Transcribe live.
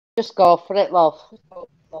Just go for it, love.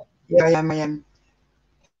 Yeah, I am.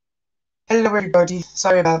 Hello, everybody.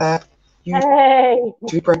 Sorry about that. Hey!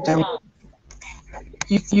 You breakdown.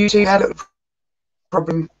 You two had a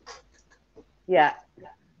problem. Yeah.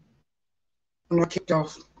 When I kicked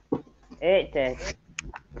off. It did.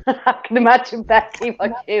 I can imagine Becky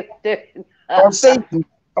what she was doing. I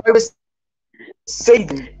was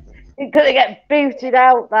saving. You're going to get booted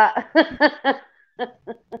out, that.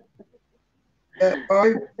 Yeah,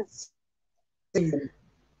 I was saving.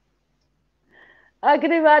 I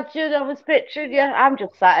can imagine. I was picturing you. I'm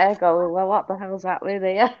just sat here going, well, what the hell's happening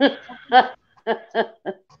here?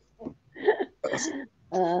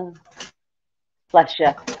 Bless you.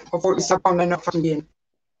 I thought this up on there, not fucking in.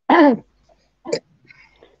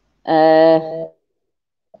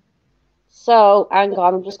 So, hang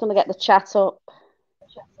on. I'm just going to get the chat up.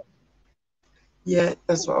 Yeah,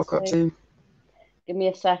 that's what I've got to. Give me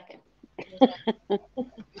a sec.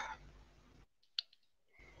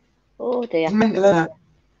 Oh, dear. It's mental, isn't it?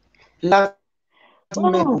 Bloody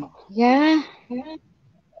mental. Yeah.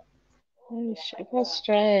 Oh, it was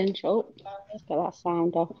strange. Oh, let's get that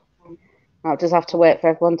sound off. I'll just have to wait for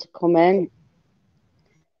everyone to come in.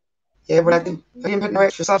 Yeah, well, I didn't put no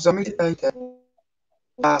extra subs on me today.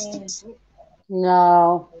 Bastards.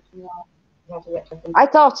 No. I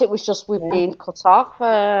thought it was just we've been cut off.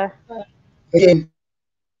 Again.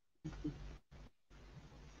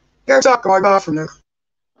 Go talk to my bathroom now.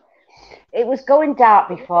 It was going dark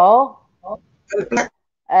before.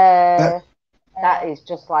 That is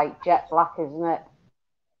just like jet black, isn't it?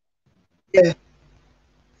 Yeah.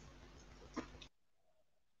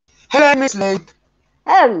 Hello, Miss Lou.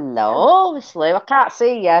 Hello, Miss Lou. I can't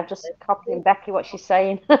see you. I'm just copying Becky what she's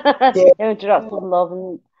saying. Yeah. You drop some love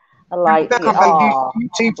and a like. Back off, oh,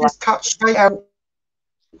 YouTube just cut straight out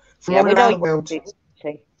from all around the world. Yep.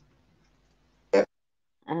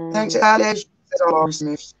 Thanks, Alex.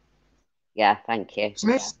 Smith. Yeah, thank you.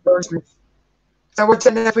 Smith? Smith. So we're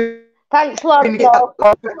sending every. Thanks, love.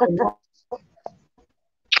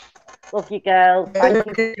 Love you, girl. Thank you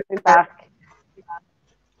for coming back.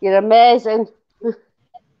 You're amazing.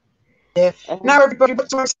 Yeah. Now, everybody, what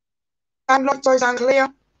do I sound like? Do I sound clear?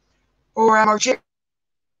 Or am I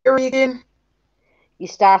jittery again? You're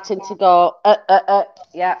starting to go,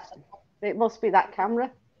 yeah. It must be that camera.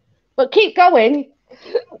 But keep going.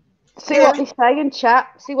 See what they say in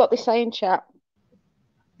chat. See what they say in chat.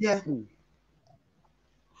 Yeah.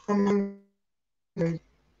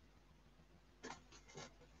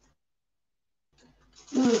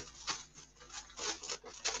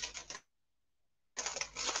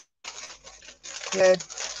 Yeah,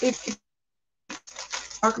 if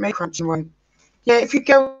I can make crunching one. Yeah, if you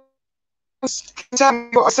go tell me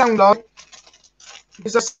what I sound like,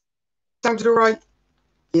 because I sounded alright.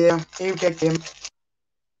 Yeah, you get him.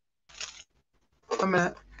 A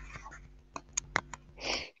minute.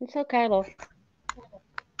 It's okay, love.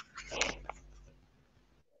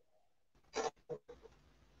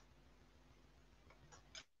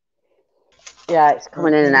 Yeah, it's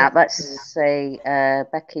coming in and out. Let's see.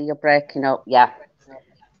 Becky, you're breaking up. Yeah.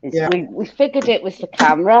 Yeah. We figured it was the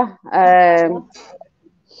camera. That's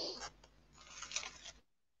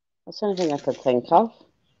the only thing I could think of.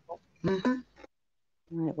 Mm-hmm.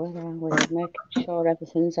 Right, where are we? Making sure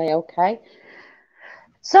everything's okay.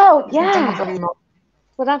 So, yeah,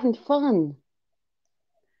 we're having fun.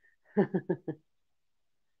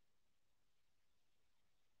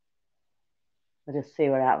 We'll just see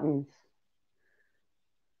what happens.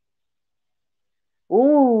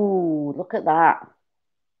 Ooh, look at that.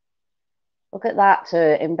 Look at that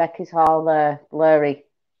in Becky's Hall there. Blurry.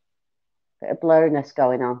 Bit of blurriness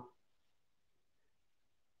going on.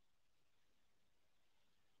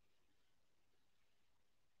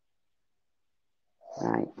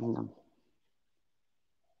 Right, hang on.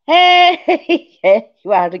 Hey, yeah,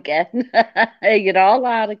 you are again. You're all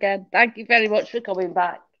out again. Thank you very much for coming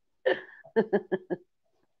back.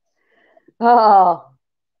 Oh,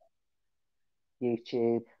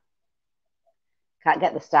 YouTube. Can't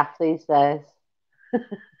get the staff these days.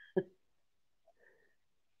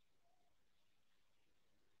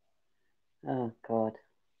 Oh, God.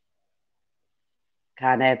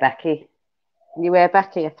 Can't hear Becky. Can you hear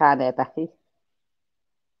Becky? I can't hear Becky.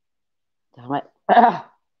 Damn it.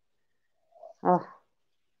 Oh.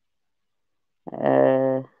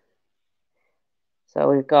 So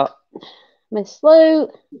we've got Miss Lou,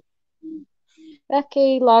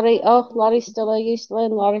 Becky, Laurie. Oh, Laurie's still there. You still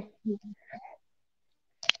in, Laurie?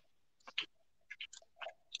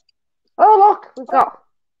 Oh, look, we've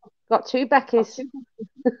got two Beckys.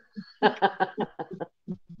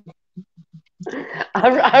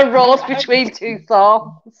 I rose between two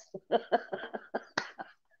thoughts.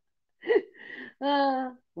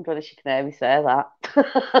 I wonder if she can hear me say that.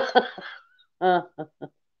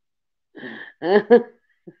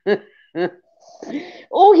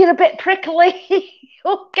 Oh, you're a bit prickly.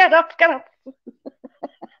 Oh, get up, get up.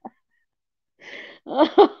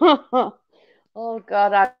 Oh,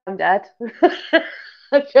 God, I'm dead.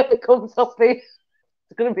 If she comes up here,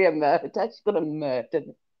 it's going to be a murder. She's going to murder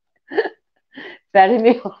me. Bury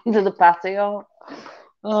me under the patio.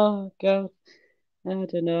 Oh, God. I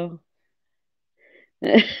don't know.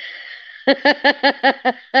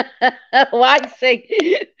 Why sing?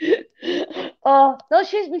 Oh, no,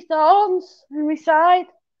 she's my thorns in my side.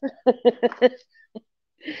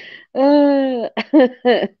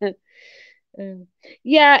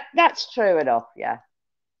 Yeah, that's true enough. Yeah.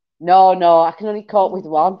 No, no, I can only cope with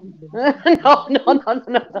one. No, no, no, no,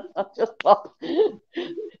 no, no, just one.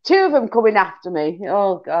 Two of them coming after me.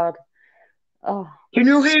 Oh, God. Oh. Can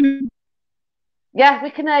you hear me? Yeah,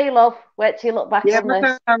 we can hear you, love. Wait till you look back Yeah, on but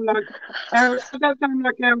this. that sound like that sound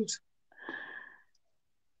like else.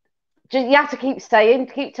 You have to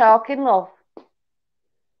keep talking, love.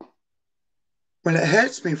 Well, it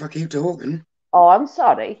hurts me if I keep talking. Oh, I'm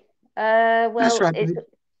sorry. That's Well, right.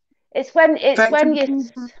 it's when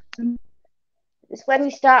Thanks for it's when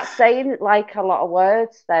you start saying like a lot of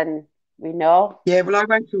words, then we know. Yeah, well, I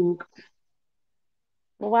won't talk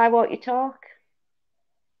Well, why won't you talk?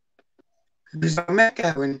 because I'm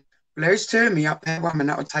echoing. Well, there's two of me up there. 1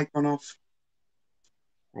 minute, I'll take one off.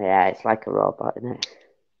 Yeah, it's like a robot, isn't it?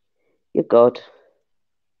 You're good.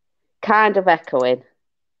 Kind of echoing.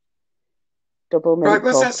 Double mint Right,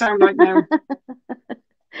 what's pub. that sound like now?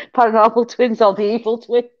 Paranormal twins or the evil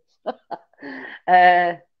twins.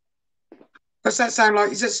 What's that sound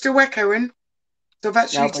like? Is it still echoing? So I've No,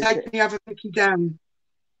 actually but taken the other mickey down.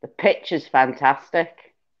 the picture's fantastic.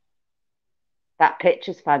 That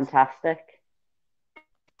picture's fantastic.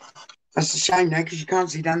 That's a shame now because you can't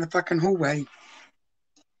see down the fucking hallway.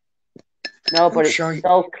 No, Oh, but it's shite.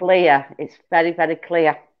 so clear. It's very, very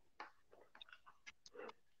clear.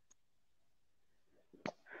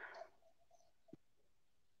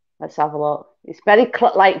 Let's have a look. It's very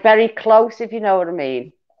very close, if you know what I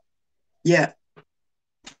mean. Yeah.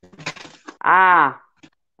 Ah,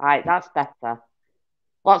 right, that's better.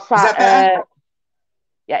 What's Is that? that better?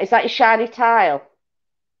 Yeah, is that your shiny tile?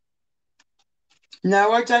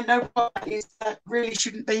 No, I don't know what that is. That really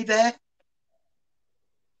shouldn't be there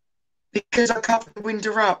because I covered the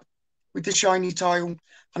window up with the shiny tile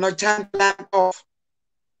and I turned the lamp off.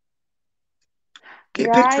 Get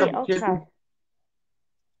a picture Right, of it, okay. Jill.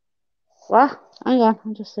 Well, hang on,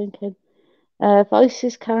 I'm just thinking. Voice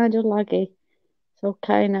is kind of laggy. It's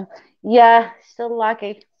okay now. Yeah, still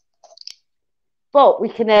laggy. But we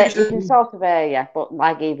can Usually, sort of hear you, but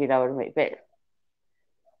laggy, if you know what I mean. But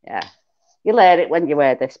yeah, you'll hear it when you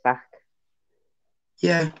wear this back.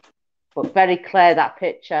 yeah. But very clear, that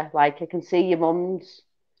picture. Like I can see your mum's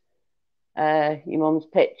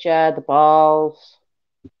picture, the balls.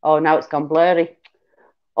 Oh, now it's gone blurry.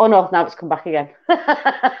 Oh no, now it's come back again.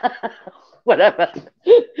 Whatever.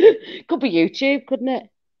 Could be YouTube, couldn't it?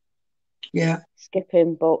 Yeah.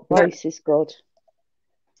 Skipping, but voice is good.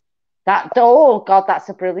 Oh God, that's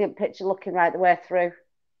a brilliant picture looking right the way through.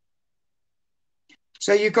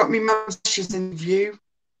 So you've got me mum's ashes in view,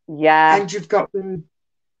 Yeah, and you've got the.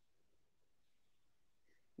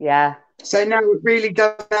 yeah, So now it really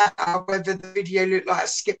doesn't matter whether the video looked like a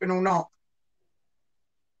skipping or not,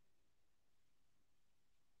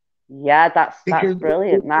 yeah. That's because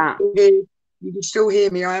brilliant. you can still hear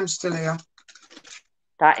me. I am still here.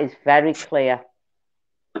 That is very clear.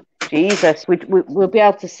 Jesus, we'll be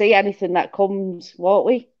able to see anything that comes, won't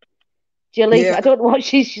we? Jilly, Yeah. I don't know what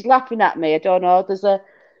she's laughing at me. I don't know. There's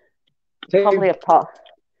probably a pot.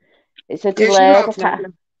 It's a Yeah, she's delayed laughing at attack.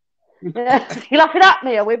 you. You're laughing at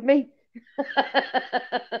me or with me?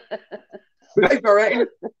 Right, all right.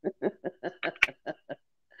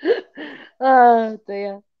 Oh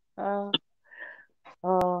dear. Oh,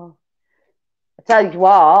 oh. I tell you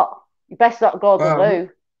what, you best not go to the Well, loo.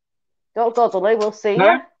 Don't go to the loo, we'll see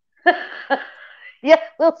no, you. Yeah,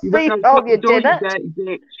 we'll you see better you not on shut the your door, you dinner. dirty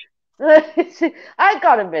bitch. I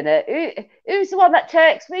got a minute. Who's the one that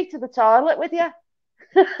takes me to the toilet with you?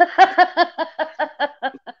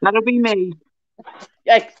 That'll be me.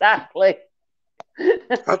 Exactly.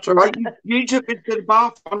 That's all right. You took me to the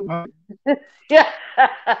bathroom. Yeah.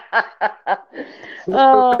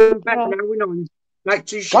 Oh Better God. now we're on. Like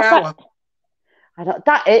to God, shower.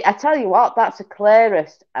 I tell you what, that's the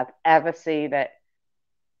clearest I've ever seen it.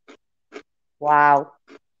 Wow.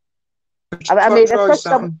 I mean, Try especially on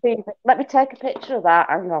something. TV. Let me take a picture of that.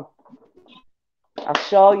 Hang on. I'll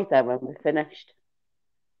show you then when we're finished.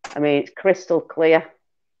 I mean, it's crystal clear.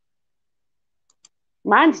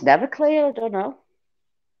 Mine's never clear. I don't know.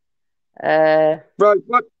 Right,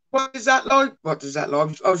 what is that like? What does that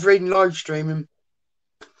like? I was reading live streaming.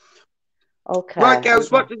 Okay. Right,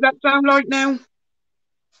 girls, what does that sound like now?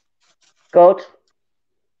 Good.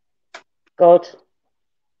 Good.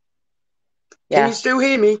 Yeah. Can you still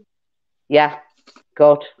hear me? Yeah.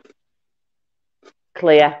 Good.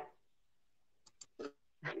 Clear.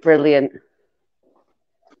 Brilliant.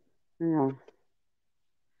 Yeah.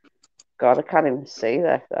 God, I can't even see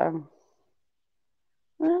this. Where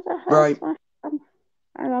the hell's Right.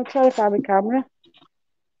 I'm trying to find my camera.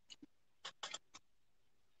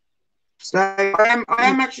 So I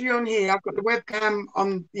am actually on here. I've got the webcam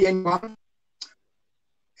on the end one.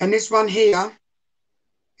 And this one here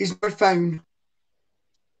is my phone.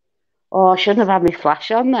 Oh, I shouldn't have had my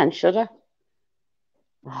flash on then, should I?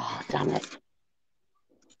 Oh, damn it.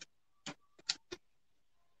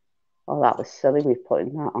 Oh, that was silly me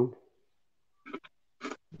putting that on.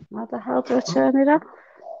 How the hell do I turn it off?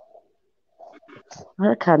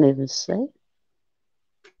 I can't even see.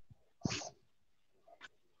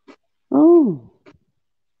 Oh.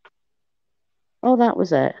 Oh, that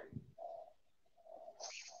was it.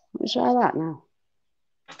 Let me try that now.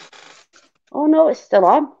 Oh, no, it's still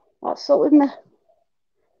on. What's up with me?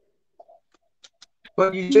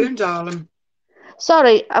 What are you doing, darling?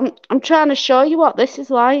 Sorry, I'm trying to show you what this is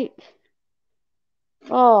like.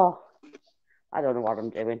 Oh, I don't know what I'm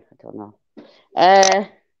doing. I don't know.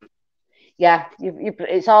 Yeah,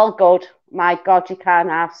 it's all good. My God, you can't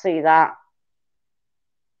half see that.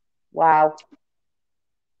 Wow.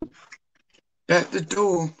 At the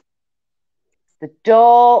door. The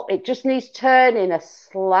door, it just needs turning a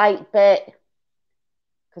slight bit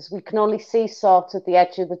because we can only see sort of the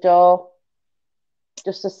edge of the door.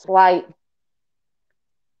 Just a slight.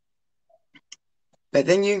 But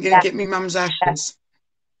then you're going to get me mum's ashes.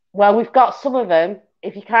 Well, we've got some of them.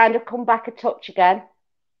 If you kind of come back a touch again,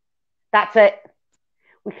 that's it.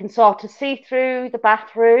 We can sort of see through the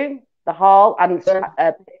bathroom, the hall, and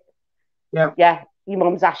yeah, your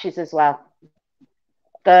mum's ashes as well.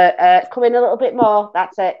 Come in a little bit more.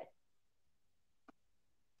 That's it.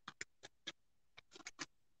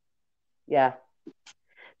 Yeah.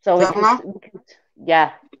 So we can,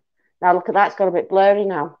 yeah. Now look at that. It's got a bit blurry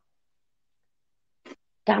now.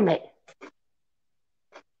 Damn it.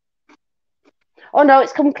 Oh no,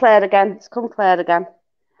 it's come clear again. It's come clear again.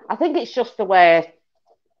 I think it's just the way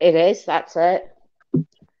it is. That's it.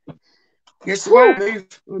 Yes, the way I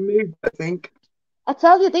move, I think. I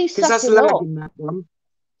tell you, these because that's lagging, that one.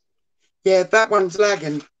 Yeah, that one's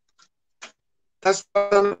lagging. That's why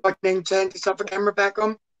I'm like then turn this other camera back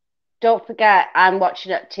on. Don't forget, I'm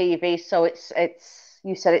watching it TV, so it's.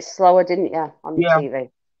 You said it's slower, didn't you, on the TV?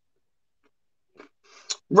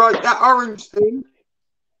 Right, that orange thing.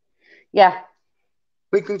 Yeah.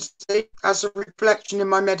 We can see as a reflection in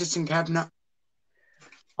my medicine cabinet.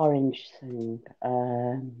 Orange thing.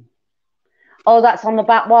 Oh, that's on the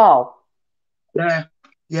back wall. Yeah.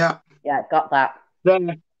 Yeah. Yeah, got that.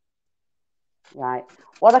 There. Right.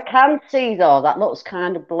 What I can see though, that looks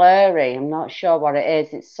kind of blurry. I'm not sure what it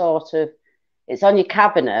is. It's sort of, it's on your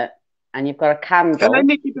cabinet, and you've got a candle. Hello,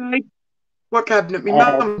 Nikki, babe. What cabinet?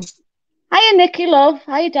 My mum's. Hiya, Nikki, love.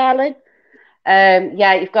 Hiya, darling.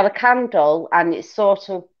 Yeah, you've got a candle, and it's sort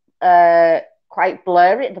of quite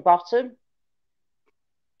blurry at the bottom.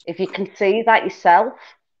 If you can see that yourself.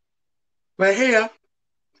 We're here.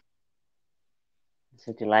 It's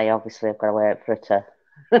a delay, obviously. I've got to wait for it to.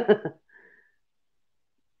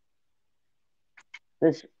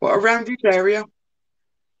 There's. What, around this area?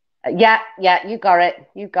 Yeah, you got it.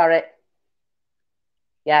 You got it.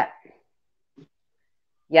 Yeah.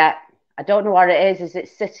 Yeah. I don't know what it is. Is it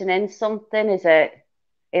sitting in something? Is it?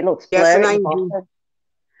 It looks blurry at the bottom.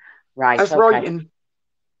 Right. That's okay. writing.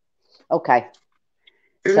 Okay.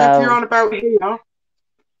 Even if you're on about here,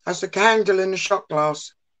 that's a candle in the shot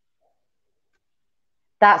glass.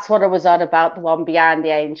 That's what I was on about, the one behind the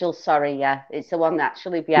angel. Sorry, yeah. It's the one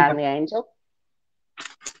actually behind the angel.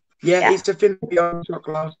 Yeah, it's a film behind the shot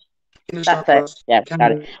glass. In the shot glass. Yeah,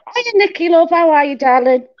 got it. Hiya, Nikki, love. How are you,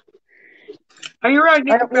 darling? Are you right,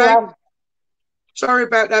 Nikki, babe? Sorry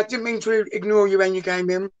about that. Didn't mean to ignore you when you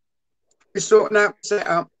came in. We're sorting out the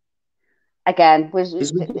setup. Again, the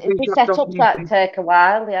setups that take a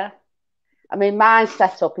while, yeah. I mean, my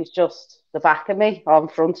setup is just the back of me or in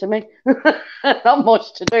front of me. Not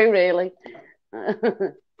much to do, really.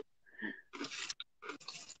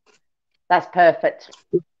 That's perfect.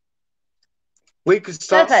 We could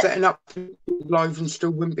start setting up live and still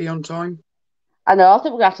wouldn't be on time. I know. I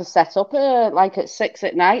think we're gonna have to set up like at 6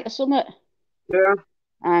 at night or something. Yeah,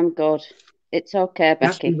 I'm good. It's okay,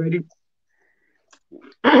 that's be Becky. ready.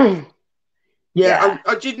 Yeah. Yeah,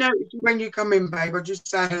 I did notice when you come in, babe. I just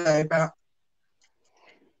say hello about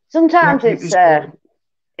Sometimes wrapping up this board.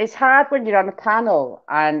 it's hard when you're on a panel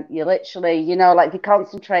and you literally, like if you're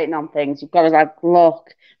concentrating on things, you've got to like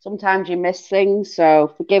look. Sometimes you miss things,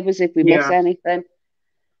 so forgive us if we miss Yeah. anything.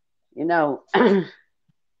 You know.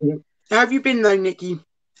 Yeah. How have you been though, Nikki?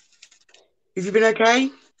 Have you been okay?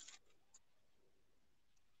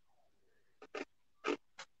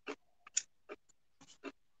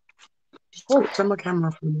 Just Oof, focus on my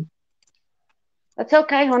camera for me. that's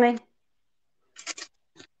okay, honey.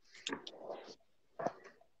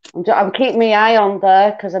 I'm keeping my eye on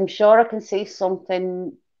there because I'm sure I can see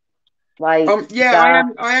something like Yeah, dark.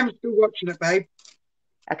 I am still watching it, babe.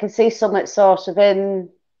 I can see something sort of in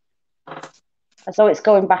as though it's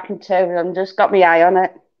going back into. I'm just got my eye on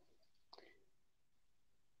it,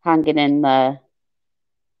 hanging in there.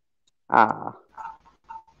 Ah,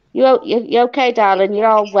 you okay, darling? You're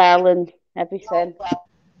all well and everything.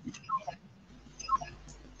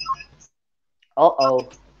 Oh,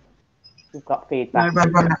 we've got No, feedback.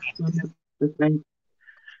 babe, I'm listening.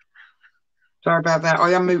 Sorry about that.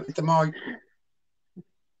 I unmuted the mic.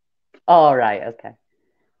 All right, okay.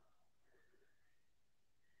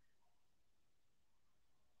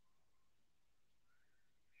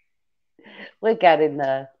 We're getting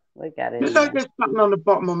there. We're Looks getting like there. there's something on the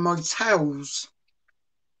bottom of my towels.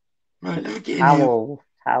 Right, let me get in here.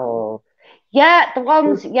 Towels. Yeah, the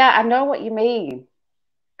ones. Yeah, I know what you mean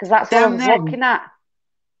because that's what I Down was there, looking at.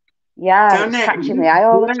 Yeah, and it down was there. catching my eye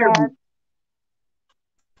all the time.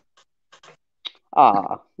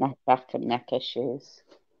 Oh, back and neck issues.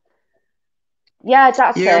 Yeah,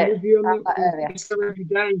 that's Yeah, I'm it. with you on That that. area. It's go every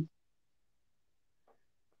day.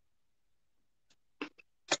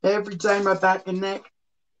 Every day, my back and neck.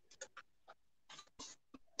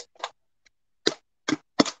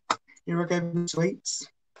 Here I go with the sweets.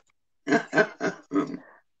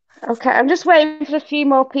 Okay, I'm just waiting for a few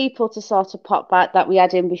more people to sort of pop back that we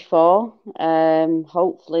had in before.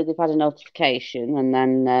 Hopefully they've had a notification, and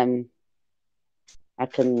then I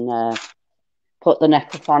can put the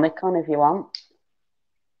necrophonic on if you want.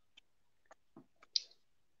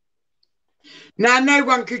 Now, no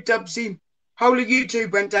one could Dubsy. Whole of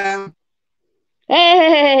YouTube went down.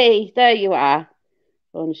 Hey, there you are.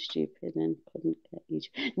 Phone stupid and couldn't get you.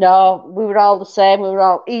 No, we were all the same. We were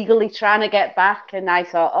all eagerly trying to get back, and I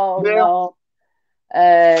thought, oh Yeah, no.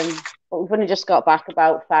 But we've only just got back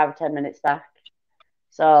about 5 or 10 minutes back.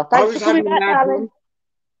 So I thanks for was coming having a back, mad darling. one.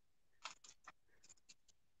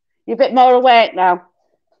 You're a bit more awake now.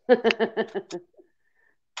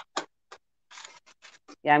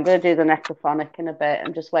 Yeah, I'm going to do the necrophonic in a bit.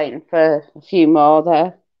 I'm just waiting for a few more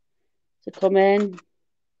there to come in.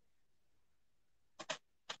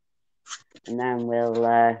 And then we'll,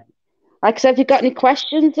 like I said, if you've got any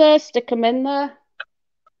questions there, stick them in there.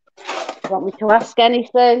 Want me to ask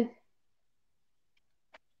anything?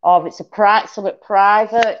 Or if it's something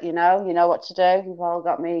private, you know what to do. You've all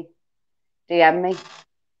got me. DM me.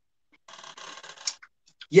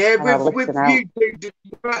 Yeah, And I'll with listen out.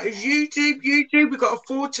 YouTube, YouTube, we got a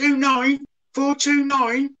 429,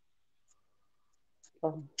 429.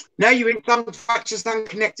 Oh. Now you're in some just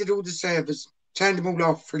unconnected all the servers. Turned them all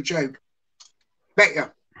off for a joke.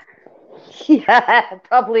 Better. Yeah,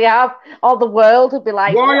 probably have. All the world would be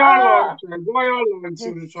like, Why I what? lie, so why I lie all the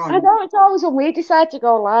I time. know, it's always when we decide to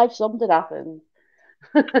go live, something happens.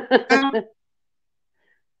 Now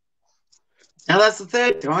that's the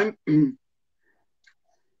third time.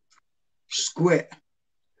 Squid.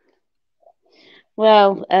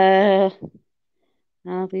 Well,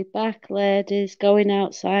 I'll be back, ladies. Going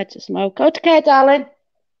outside to smoke. Okay, darling.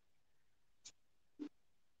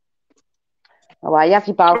 Oh, well, you have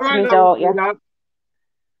your All right, balcony, don't you? love.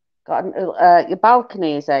 Got your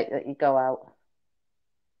balcony, is it, that you go out?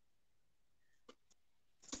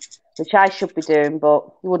 Which I should be doing, but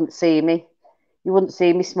you wouldn't see me. You wouldn't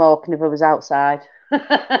see me smoking if I was outside.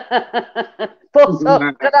 But I've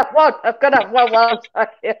got to have one. I've got to have one while I'm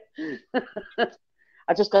here.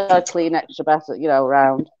 I just got to clean extra better,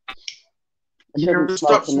 around. I shouldn't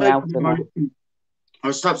smoke in the house enough.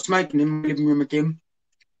 I stopped smoking in my living room again.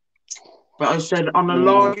 But I said on a Mm.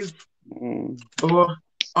 live Mm. or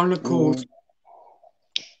on a course.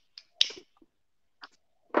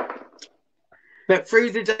 But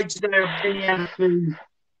through the day today, I've been out through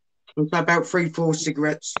about 3-4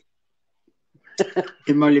 cigarettes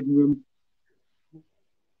in my living room.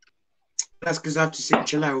 That's because I have to sit and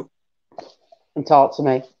chill out. And talk to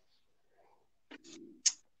me.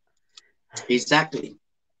 Exactly.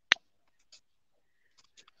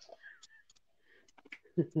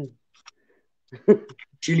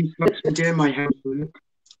 Julie stops me doing my housework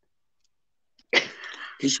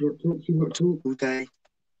because she got to talk all day.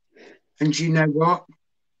 And you know what?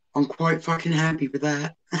 I'm quite fucking happy with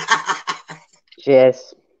that.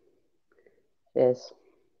 Cheers. Cheers.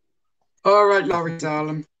 All right, Laurie,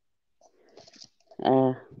 darling.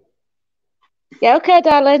 Uh, yeah, okay,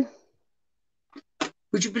 darling.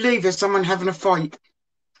 Would you believe there's someone having a fight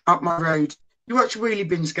up my road? You watch Wheelie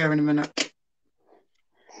Bins go in a minute.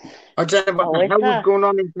 I don't know what Oh, the is hell was there? going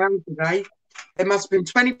on in town today. There must have been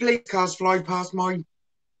 20 police cars fly past my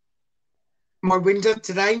window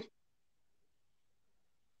today.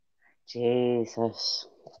 Jesus.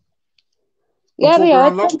 I Yeah, thought we we were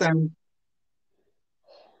on heard them. lockdown.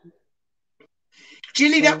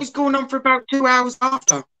 Jilly, that Oh, was going on for about 2 hours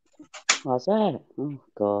after. was it? Oh,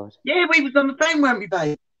 God. Yeah, we was on the phone, weren't we,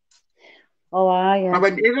 babe? Oh, are I you?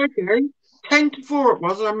 went, is okay. 10 to 4 it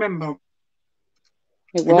was, I remember.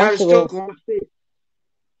 It And now was. it's It still was. going on 6.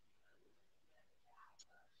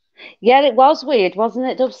 Yeah, it was weird, wasn't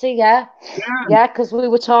it, Dubsy? Yeah. Yeah, Yeah, because we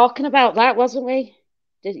were talking about that, wasn't we?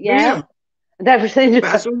 Yeah. yeah. And everything. But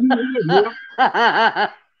that's all you hear, yeah.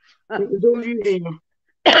 It was all you hear.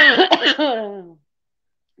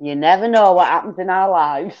 You never know what happens in our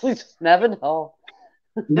lives. We just never know.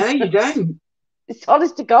 No, you don't. It's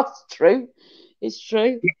honest to God, it's true. It's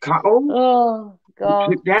true. You cut off, Oh, you God.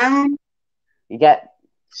 clip down, You get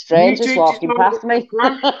strangers YouTube walking decided past to me.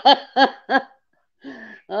 crash.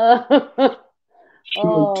 Oh,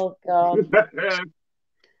 Short. oh, God.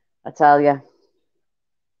 I tell you.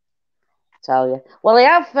 Tell you. Well, I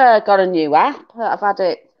have got a new app. I've had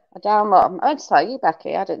it. I download. I went to tell you,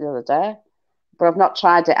 Becky. I had it the other day, but I've not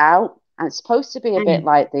tried it out. And it's supposed to be a bit Mm,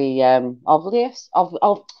 like the obvious,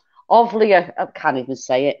 obvious. I can't even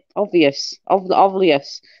say it. Obvious,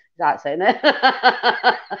 obvious. That's saying it.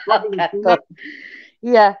 probably, Okay, yeah. good.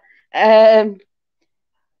 Yeah. Um.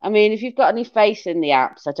 I mean, if you've got any faith in the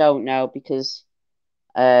apps, I don't know because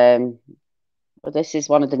but this is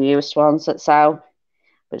one of the newest ones that's out.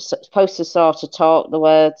 But it's supposed to sort of talk the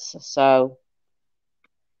words, so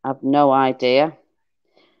I've no idea.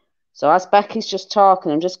 So as Becky's just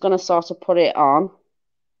talking, I'm just going to sort of put it on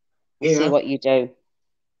and see Yeah, what you do.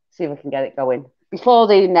 See if we can get it going. Before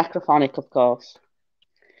the necrophonic, of course.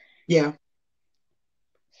 yeah.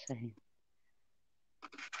 See.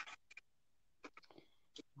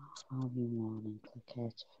 Volume warning, click here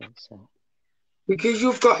to filter. Because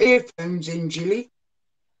you've got earphones in, Julie.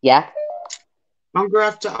 Yeah. I'm gonna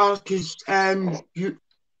have to ask because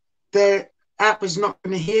the app is not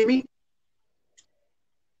gonna hear me.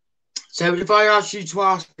 So if I ask you to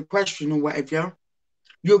ask a question or whatever,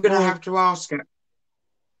 you're gonna Mm. have to ask it.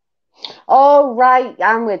 Oh, right.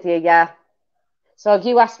 I'm with you. Yeah. So if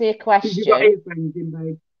you ask me a Because you've got question, earphones in,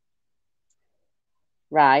 babe.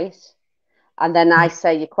 right, and then I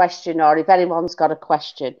say your question, or if anyone's got a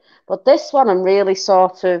question. But this one I'm really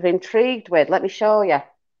sort of intrigued with. Let me show you.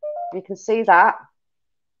 You can see that.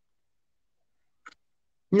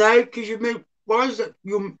 No, because you move. Why is it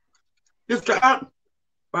you lift it up?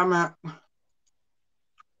 I'm at.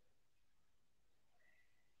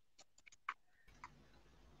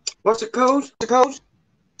 What's it called? What's it called?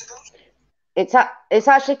 It's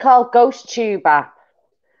actually called Ghost Tube app.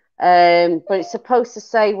 But it's supposed to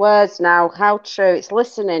say words now. How true? It's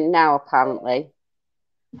listening now, apparently.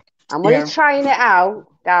 I'm only Yeah. trying it out,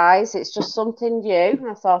 guys. It's just something new.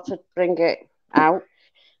 I thought I'd bring it out.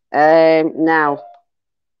 Now,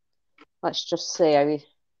 let's just see.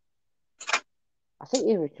 I think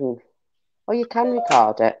you can. Oh, you can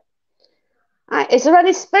record it. Right, is there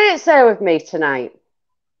any spirits there with me tonight?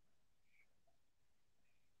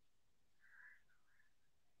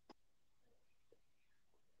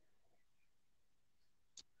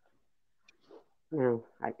 No.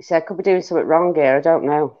 See, I could be doing something wrong here. I don't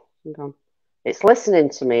know. Hang on. It's listening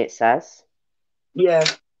to me, it says. Yeah.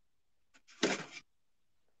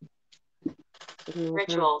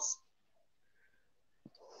 Rituals.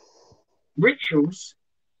 Rituals.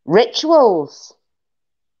 Rituals.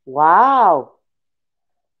 Wow.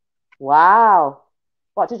 Wow.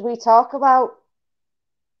 What did we talk about?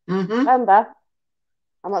 Mm-hmm. Remember?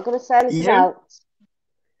 I'm not going to say anything Yeah. else.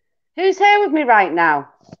 Who's here with me right now?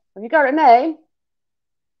 Have you got a name?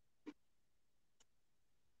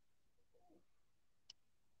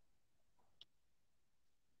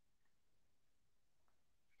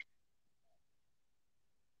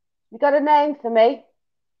 You got a name for me?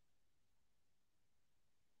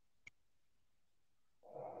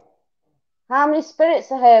 How many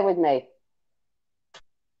spirits are here with me?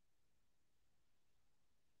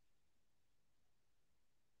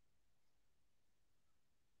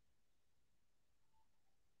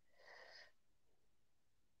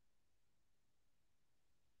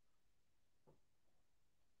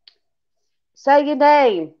 Say your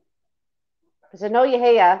name, because I know you're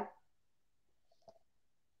here.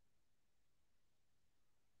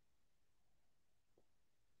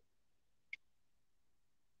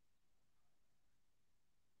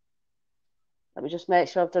 Let me just make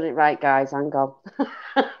sure I've done it right, guys. Hang on.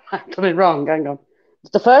 I've done it wrong. Hang on.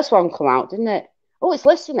 The first one come out, didn't it? Oh, it's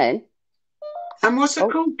listening. And what's it Oh,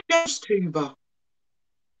 called? Ghost tuber.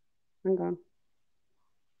 hang on.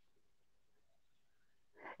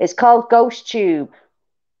 It's called Ghost Tube.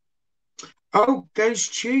 Oh,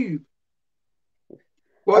 Ghost tube.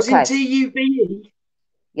 Was in Okay. TUBE.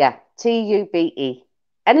 Yeah. TUBE.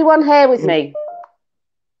 Anyone here with me?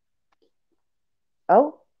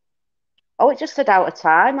 Oh. Oh, it just said out of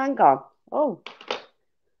time. Hang on. Oh.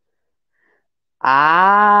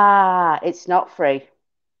 Ah, it's not free.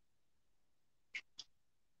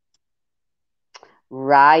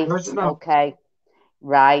 Right. Was it not? Okay.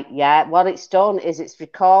 Right. Yeah. What it's done is it's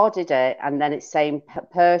recorded it and then it's saying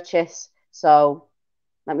purchase. So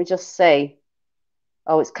let me just see.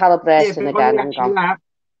 Oh, it's Yeah, calibrating but on again. the Hang on.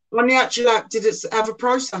 actual app, did it have a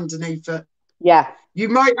price underneath it? Yeah. You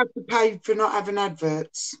might have to pay for not having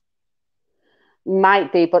adverts.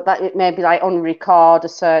 Might be, but that it may be like unrecord a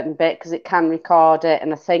certain bit because it can record it.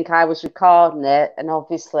 And I think I was recording it, and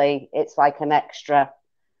obviously it's like an extra.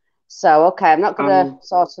 So okay, I'm not gonna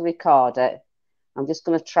sort of record it. I'm just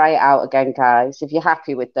gonna try it out again, guys. If you're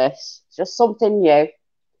happy with this, it's just something new.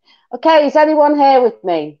 Okay, is anyone here with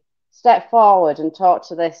me? Step forward and talk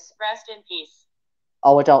to this. Rest in peace.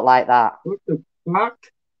 Oh, I don't like that. What the fuck?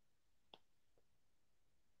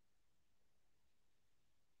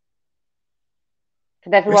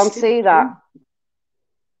 Can everyone Rest in see that? peace.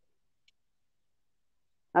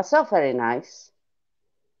 That's not very nice.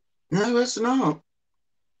 No, it's not.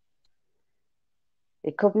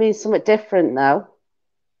 It could mean something different though.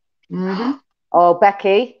 Mm-hmm. Oh,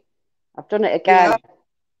 Becky, I've done it again. Yeah.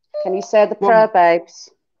 Can you say the Well, prayer, babes?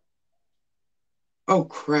 oh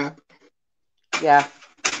crap. Yeah.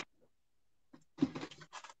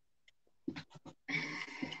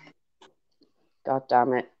 God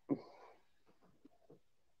damn it.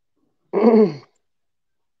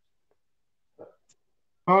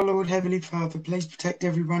 Our Lord Heavenly Father, please protect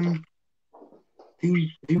everyone who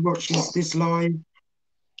watches this live.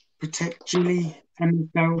 Protect Julie and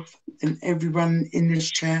myself and everyone in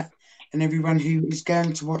this chat and everyone who is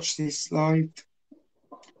going to watch this live.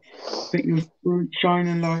 Put your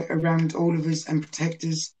shining light around all of us and protect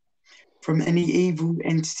us from any evil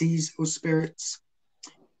entities or spirits.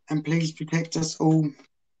 And please protect us all.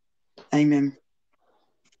 Amen.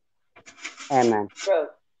 Amen.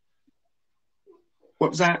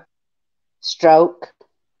 What was that? Stroke.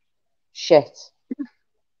 Shit.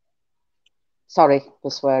 Sorry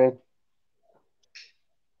for swearing.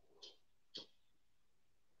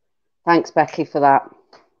 Thanks, Becky, for that.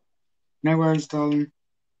 No worries, darling.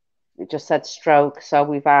 It just said stroke, so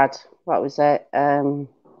we've had, what was it? Rest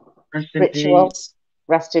in Ritual, peace.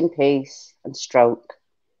 rest in peace, and stroke.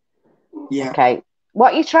 Yeah. Okay.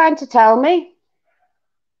 What are you trying to tell me?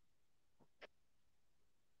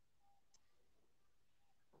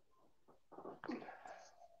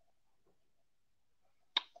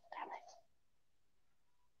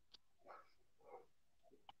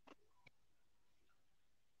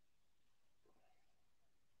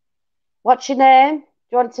 What's your name? Do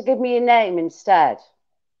you want to give me your name instead?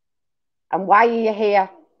 And why are you here?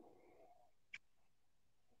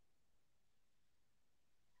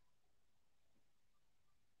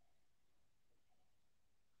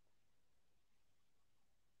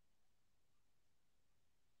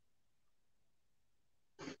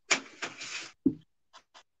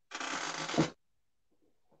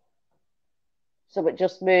 So it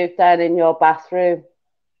just moved then in your bathroom.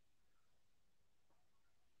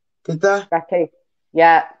 Did that? Becky?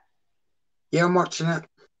 Yeah. Yeah, I'm watching it.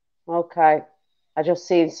 Okay. I just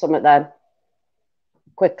seen something then. Yeah, I'm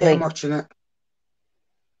Quickly. watching it.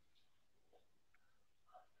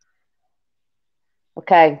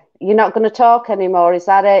 Okay. You're not going to talk anymore. Is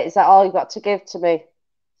that it? Is that all you've got to give to me?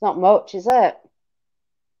 It's not much, is it?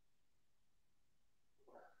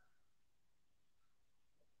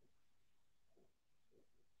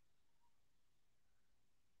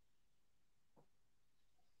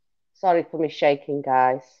 Sorry for me shaking,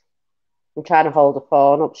 guys. I'm trying to hold the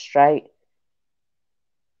phone up straight.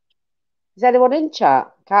 Is anyone in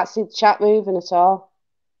chat? Can't see the chat moving at all.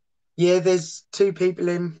 Yeah, there's 2 people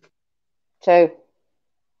in. 2.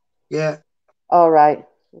 Yeah. All right.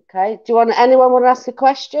 Okay. Do you want anyone want to ask a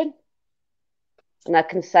question? And I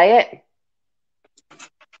can say it.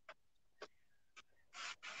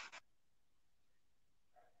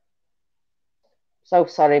 So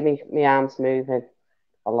sorry, me arm's moving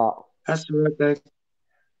a lot. That's all right, Dad.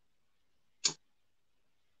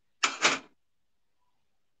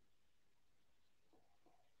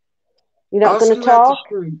 You're not Ask going to who had the talk?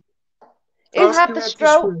 stroke. Who Ask had who the had the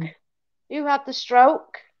stroke? stroke. Who had the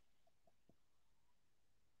stroke?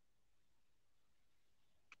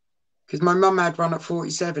 Because my mum had one at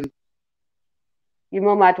 47. Your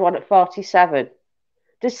mum had one at 47.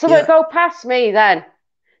 Did something Yeah. go past me then?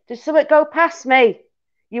 Did something go past me?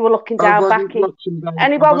 You were looking I down, wasn't Becky. watching, babe. I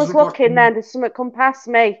Anyone was wasn't looking watching. then? Did something come past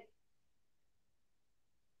me?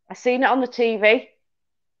 I seen it on the TV.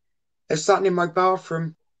 There's something in my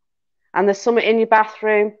bathroom. And there's something in your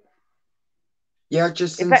bathroom. Yeah, I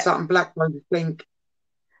just If seen it, something black by the sink.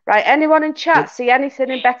 right, anyone in chat see anything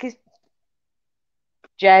in Becky's...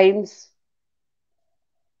 James?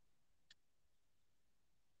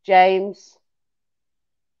 James?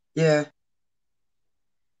 Yeah.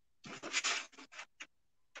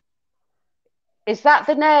 Is that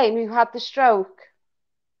the name who had the stroke?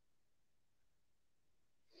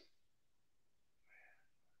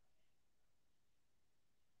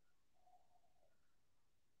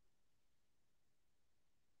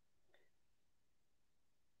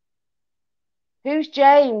 Who's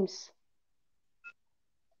James?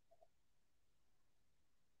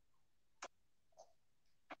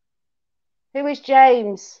 Who is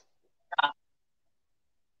James?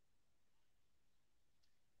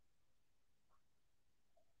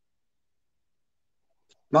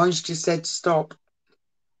 Mine's just said stop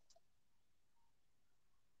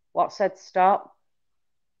What said stop?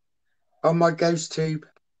 on my ghost tube.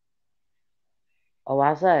 Oh,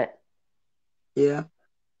 has it? Yeah.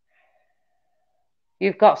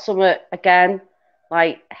 You've got some, again,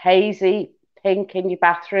 like hazy pink in your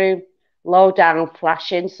bathroom, low down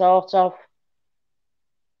flashing, sort of.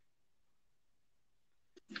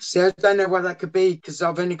 See, I don't know what that could be because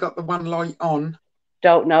I've only got the one light on.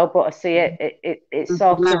 Don't know, but I see it. It's It's the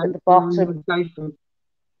sort of at lamp the behind bottom. my sofa.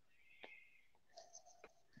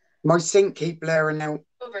 My sink keep blaring out.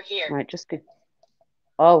 Over here. Right, just go.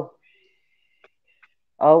 Oh.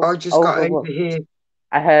 Oh, I just got over over. here.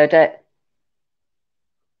 I heard it.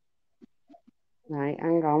 Right,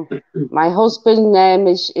 hang on. My husband's name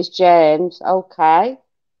is James. Okay.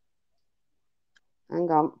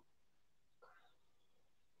 Hang on.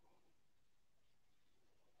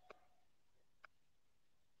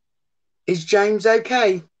 Is James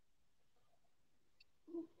okay?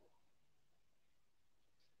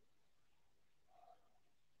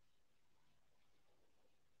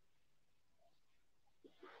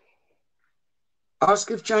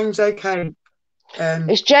 Ask if James okay.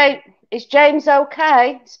 Is James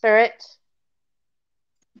okay, Spirit?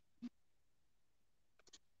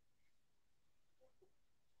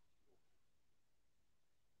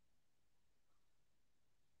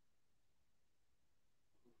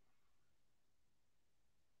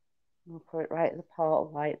 I'll put it right at the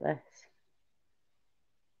portal like this.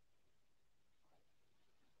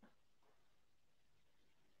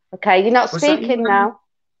 Okay, you're not Was that speaking you? now.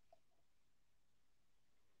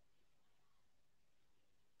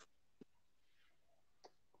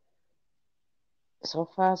 So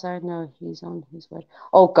far as I know, he's on his way.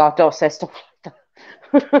 Oh God, don't say stuff like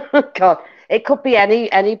that. God, it could be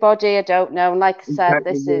anybody. I don't know. And like I said,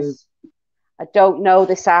 Exactly. I don't know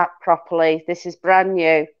this app properly. This is brand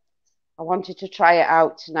new. I wanted to try it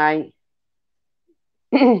out tonight.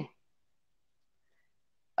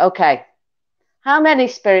 Okay. How many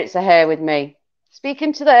spirits are here with me? Speak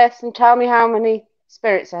into this and tell me how many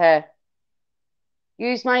spirits are here.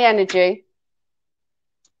 Use my energy.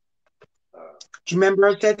 Do you remember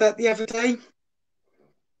I said that the other day?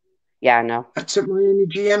 Yeah, I know. I took my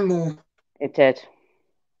energy and more. It did.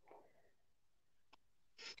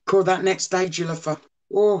 Call that next stage, Ulfa.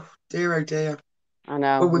 Oh dear. I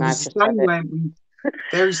know, Well, we and were I've the just said same, it. weren't we?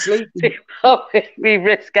 Very sleepy. Oh, we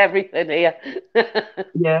risk everything here.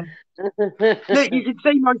 Yeah. Look, you can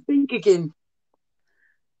see my sink again.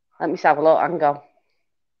 Let me just have a look. Hang on.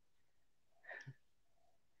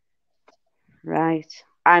 Right.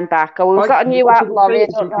 I'm back. Oh, we've got a new I app, couldn't see Laurie. I it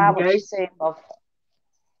a don't know second how much ago. you see, love.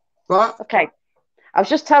 What? Okay. I was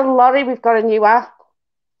just telling Laurie we've got a new app.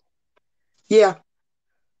 Yeah.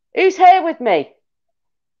 Who's here with me?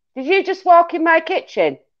 Did you just walk in my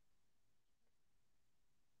kitchen?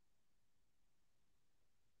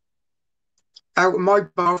 Out of my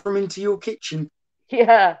bathroom into your kitchen.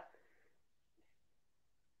 Yeah.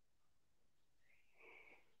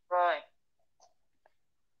 Right.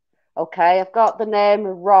 Okay, I've got the name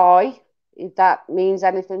Roy. If that means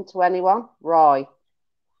anything to anyone, Roy.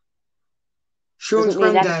 Sean's Doesn't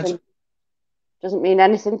mean granddad. anything. Doesn't mean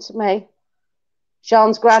anything to me.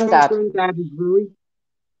 Sean's Sean's granddad. granddad is Roy.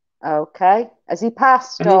 Okay. Has he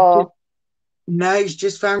passed And he's just, or? no, he's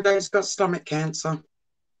just found out he's got stomach cancer.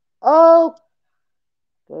 Oh,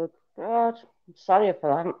 good God. I'm sorry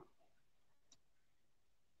for that.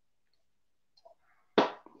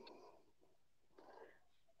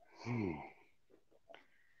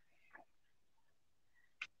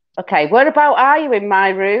 Okay, where about are you in my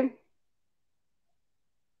room?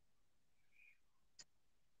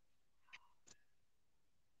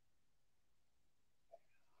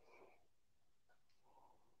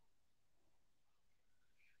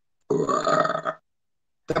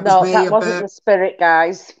 That was No, me, that I wasn't the burped. spirit,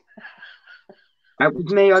 guys. That was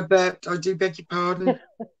me, I burped. I do beg your pardon.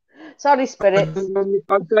 Sorry, spirits.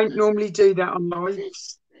 I don't normally do that on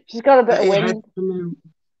lives, She's got a bit but of it had wind. to come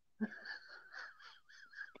out.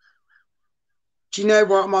 Do you know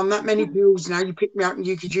what? I'm on that many pills now. You pick me up and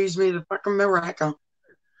you could use me as a fucking miracle.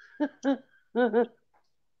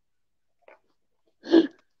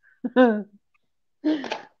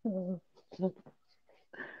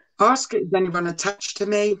 Ask it, is anyone attached to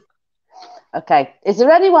me? Okay, is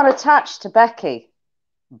there anyone attached to Becky?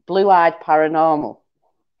 Blue-eyed paranormal.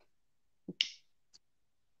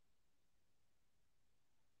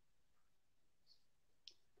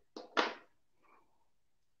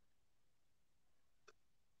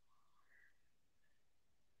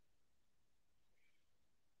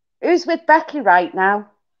 Who's with Becky right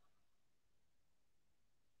now?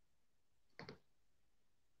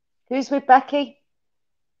 Who's with Becky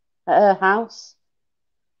at her house?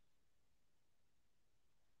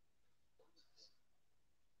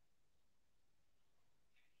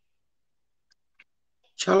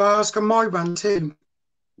 Shall I ask her my one too?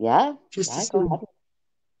 Yeah, Just to yeah, go see. ahead.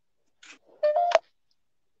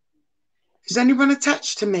 Is anyone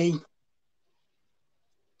attached to me?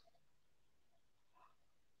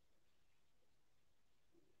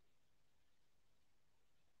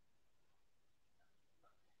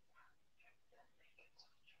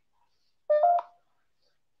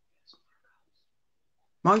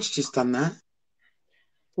 Mine's just done that.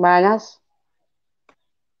 Mine has.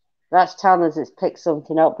 That's telling us it's picked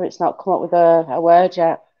something up, but it's not come up with a word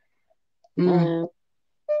yet. Mm.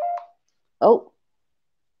 Oh.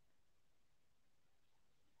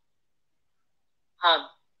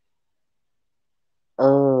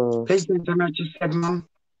 Oh. Please don't tell me I just said mum.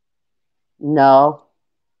 No.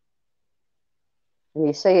 Can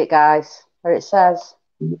you see it, guys? Where it says?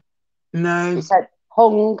 No. It said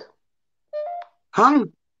hung.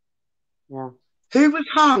 Hung. Yeah. Who was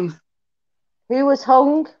hung? Who was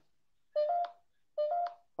hung?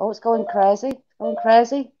 Oh, it's going crazy. It's going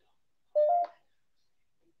crazy.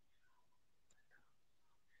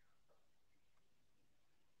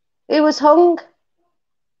 Who was hung?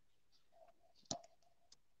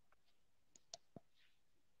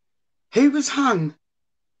 Who was hung?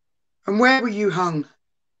 And where were you hung?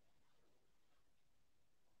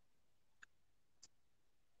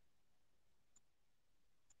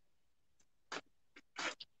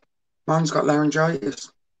 Mum's got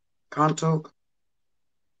laryngitis. Can't talk.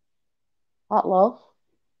 What, love?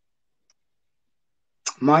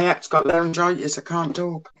 My app's got laryngitis. I can't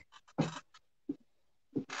talk.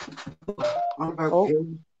 I'm about Oh.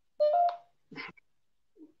 pills.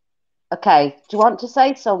 Okay. Do you want to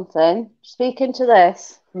say something? Speak into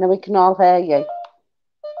this, and then we can all hear you.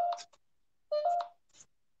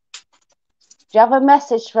 Do you have a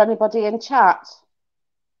message for anybody in chat?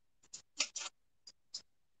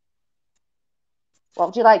 What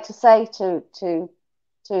would you like to say to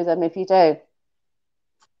them if you do?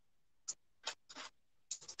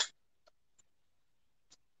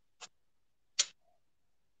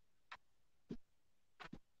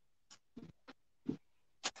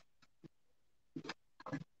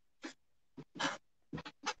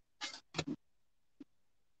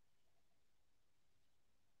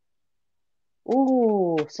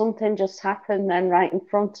 Ooh, something just happened then right in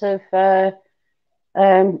front of where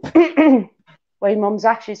your mum's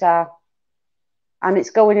ashes are. And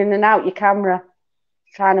it's going in and out your camera,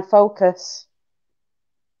 trying to focus.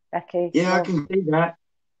 Becky, Yeah, I look. can see that.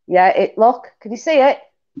 Yeah, look, can you see it?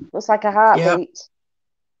 Looks like a Yeah. heartbeat.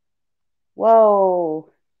 Whoa.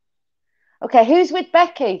 Okay, who's with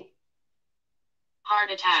Becky?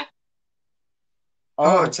 Heart attack.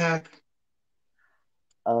 Heart Oh, attack.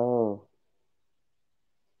 oh.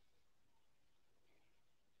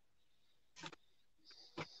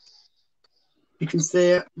 You can see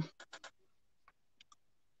it. It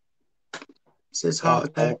says Yeah, heart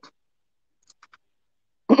attack.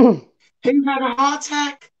 so Who had a heart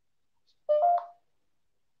attack?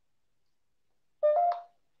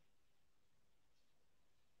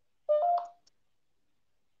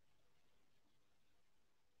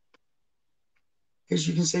 As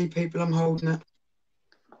you can see, people, I'm holding it.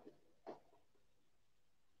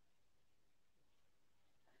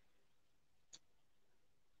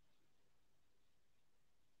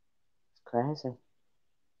 It's crazy.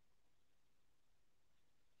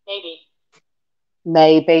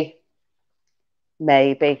 Maybe.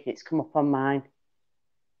 Maybe. It's come up on mine.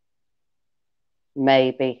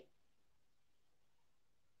 Maybe.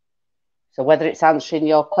 So whether it's answering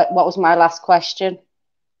your what was my last question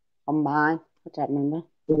on mine? I don't remember.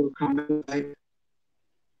 Oh, I can't remember.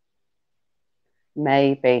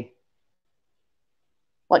 Maybe.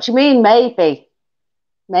 What do you mean, maybe?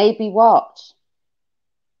 Maybe what?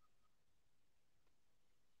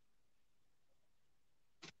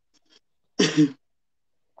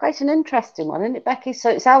 Quite an interesting one, isn't it, Becky? So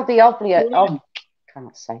it's how the ovulate. Yeah. Oh,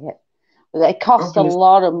 can't say it. But they cost a Obvious.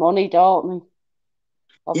 lot of money, don't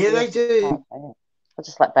they? Yeah, they Obvious. do. Can't say it. I'll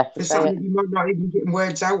just let Becky There's say something it. you might not even get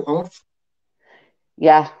words out of.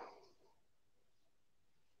 Yeah.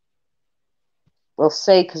 We'll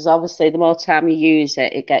see, because obviously the more time you use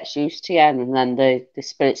it, it gets used to you, and then the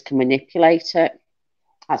spirits can manipulate it.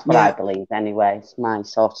 That's what I Yeah. believe anyway. It's my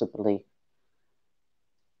sort of belief.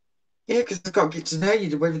 Yeah, because they've got to get to know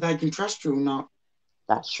you, whether they can trust you or not.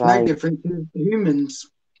 That's It's no right. different to humans.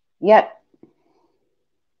 Yep.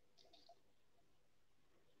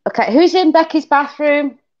 Okay, who's in Becky's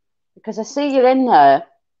bathroom? Because I see you're in there.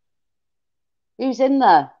 Who's in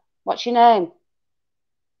there? What's your name?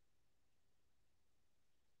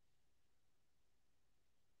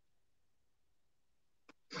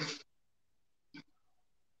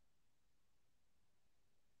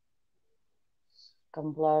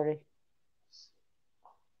 Gone blurry.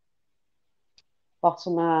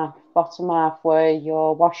 Bottom half where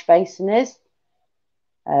your wash basin is.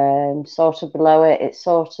 Sort of below it, it's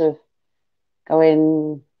sort of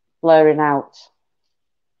going blurring out.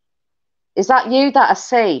 Is that you that I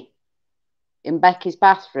see in Becky's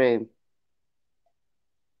bathroom?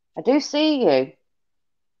 I do see you.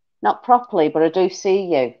 Not properly, but I do see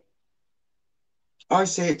you. I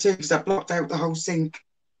see it too, because that blocked out the whole sink.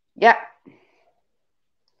 Yep.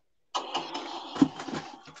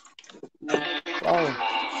 Whoa.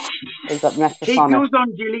 We've got the Keep microphone. yours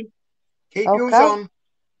on, Jilly. Keep yours Okay. on.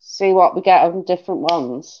 See what we get on different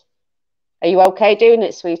ones. Are you okay doing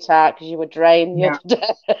it, sweetheart? Because you were drained the Yeah.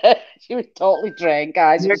 other day. You were totally drained,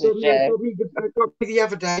 guys. It Yeah, was a shame. got me the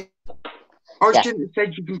other day. I Yeah, shouldn't have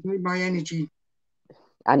said you can take my energy.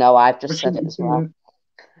 I know. I've I just said shouldn't it have as said well. it.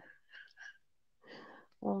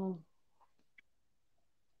 Oh.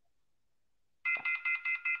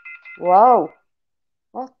 Whoa.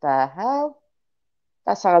 What the hell?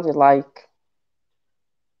 That sounded like,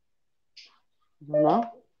 I don't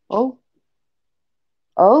know. Oh.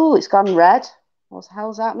 Oh, it's gone red. What the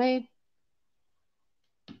hell's that mean?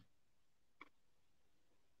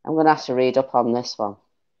 I'm going to have to read up on this one.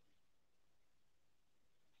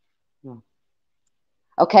 No.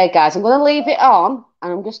 Okay, guys, I'm going to leave it on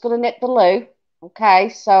and I'm just going to nip the loo. Okay,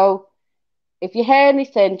 so if you hear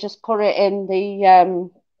anything, just put it in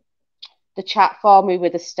the chat for me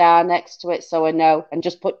with a star next to it so I know, and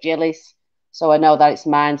just put Jilly's so I know that it's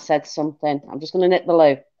mine said something. I'm just going to nip the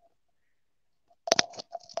loo.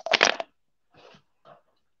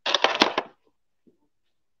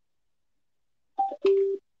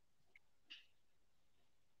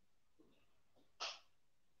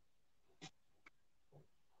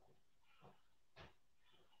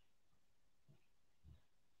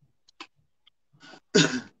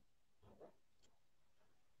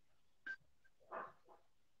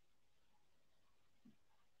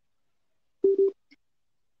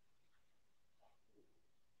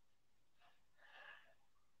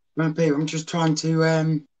 I'm just trying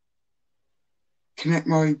to connect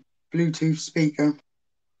my Bluetooth speaker.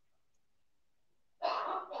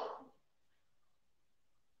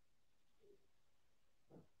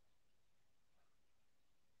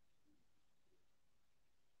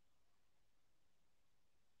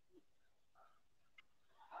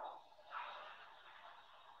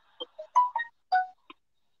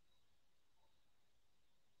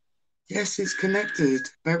 Yes, it's connected.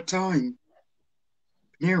 About time.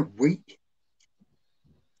 Near a week.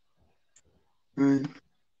 Right.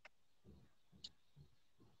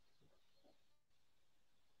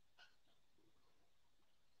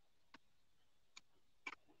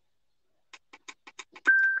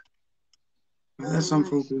 Well, that's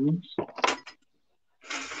unfortunate.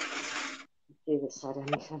 See if it said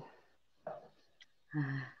anything.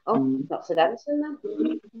 Oh, not said anything then.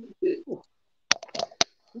 Ooh,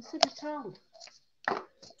 what's it at all?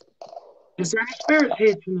 Is there any spirits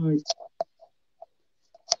here tonight?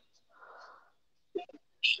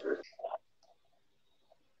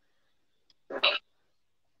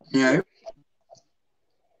 No.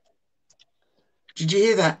 Did you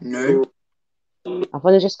hear that? No. I've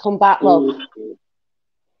only just come back, love.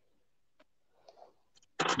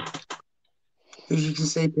 As you can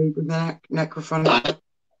see, people, the necrophonic.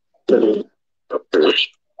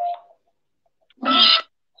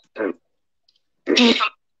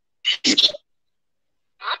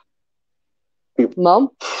 Mum?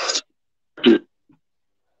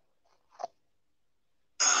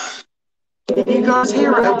 Can you guys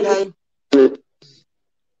hear it okay? I'm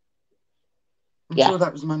Yeah. sure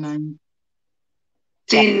that was my name.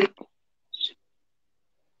 Yeah.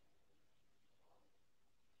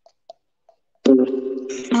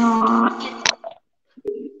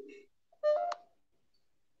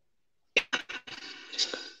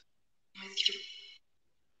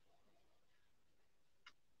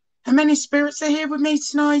 How many spirits are here with me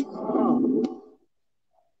tonight?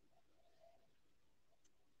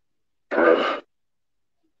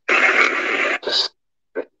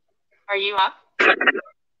 Are you up?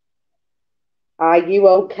 Are you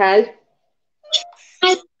okay?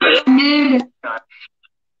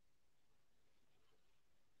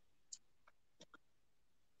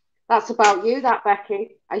 That's about you, that,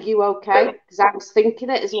 Becky. Are you okay? Because I was thinking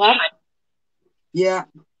it as well. Yeah.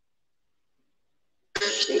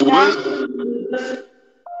 Sit down.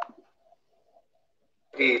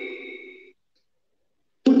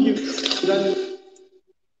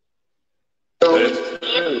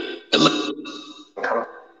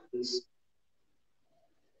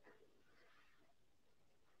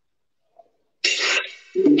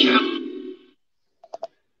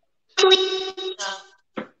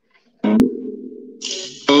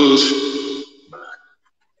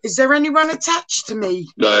 Is there anyone attached to me?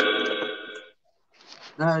 No.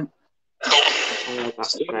 I know that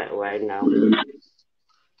straight away now.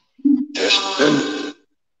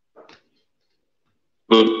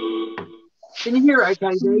 Can you hear it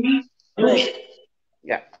okay, Dave?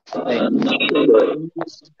 Yeah.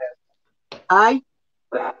 Aye?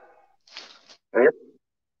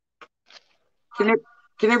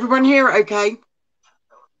 Can everyone hear it okay?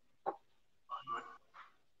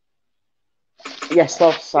 Yes,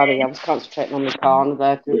 love, sorry. I was concentrating on the corner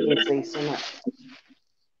there because you can see something.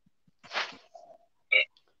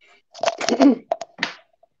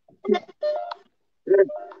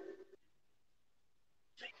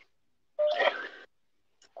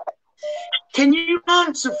 Can you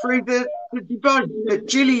answer through the device that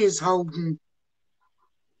Jilly is holding?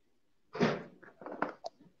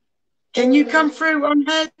 Can you come through on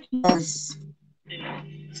her device?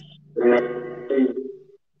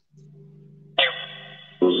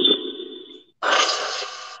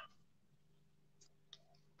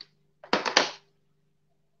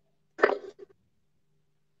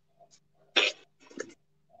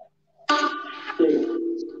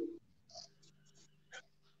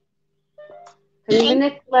 Can you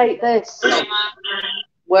manipulate this?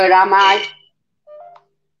 Where am I?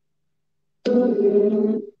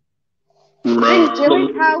 In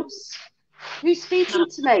Jilly's house. Who's speaking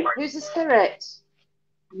to me? Who's the spirit?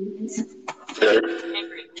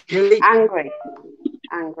 Jilly? Angry.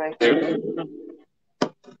 Angry.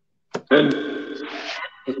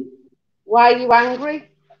 Why are you angry?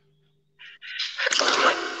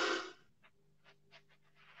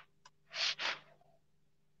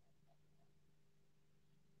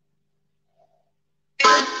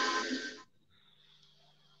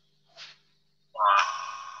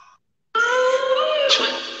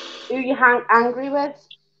 Who are you angry with?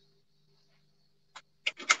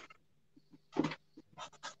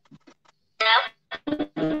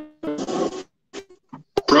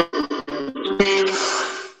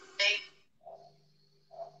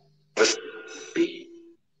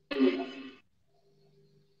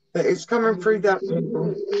 It's coming through that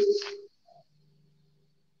people.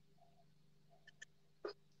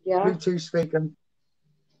 Yeah. Bluetooth speaker.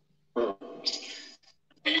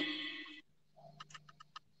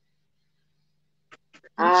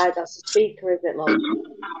 Ah, that's a speaker, is it, love?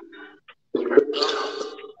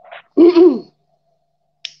 Oh,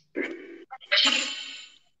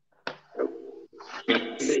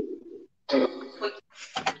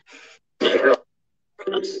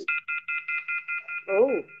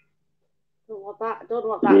 don't know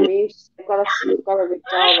what that means. I've got to ignore it.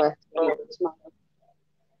 Oh, it's mine.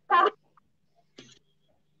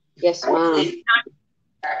 Yes, ma'am.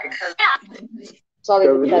 Sorry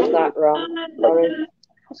if I said that wrong. Sorry.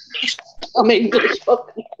 I'm English.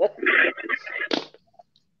 Yes,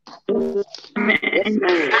 ma'am.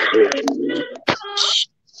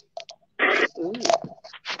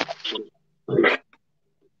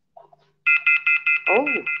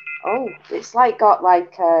 Oh, it's like got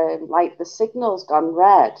like the signal's gone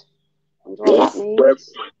red. I wonder what that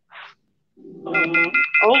means.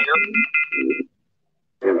 Oh,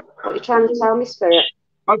 what are you trying to tell me, Spirit?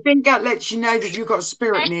 I think that lets you know that you've got a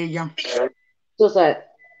spirit near you. Does it?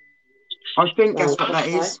 I think that's what that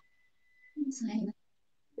is.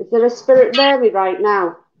 Is there a spirit near me right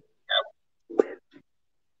now?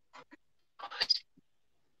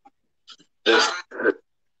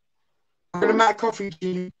 I'm going to make coffee,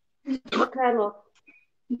 Julie. Okay, look.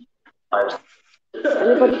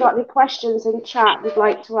 Anybody got any questions in chat they'd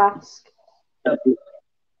like to ask?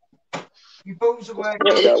 Your balls are Just working.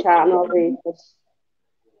 put it in the chat and I'll read this.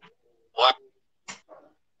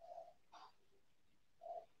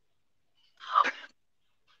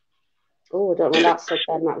 Oh, I don't know what that said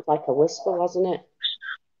then. That was like a whisper, wasn't it?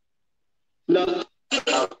 No.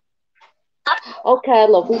 Okay,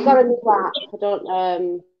 look, we've got a new app. I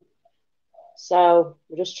don't so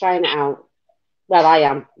we're just trying it out. Well, I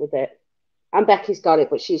am with it. And Becky's got it,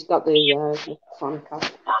 but she's got the phonic app.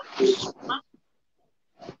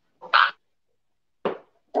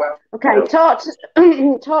 Okay, talk to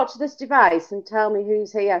this device and tell me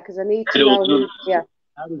who's here, because I need to know who's here.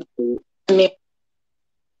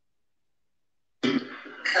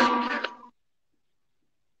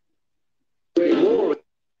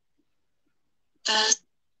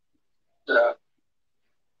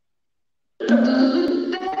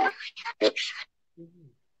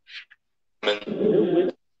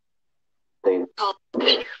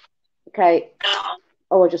 Okay.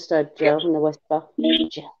 Oh, I just heard Jill in the whisper.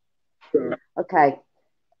 Jill. Okay.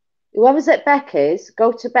 Whoever's at Becky's,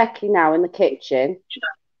 go to Becky now in the kitchen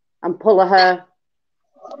and pull her.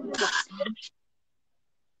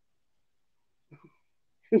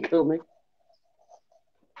 Kill me.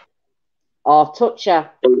 Or touch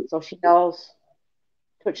her so she knows.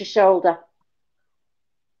 Touch her shoulder.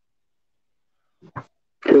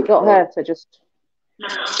 Don't hurt her, just.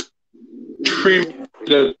 There's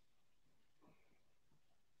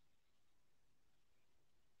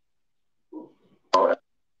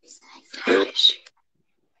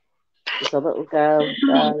a little girl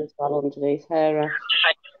there as well underneath her.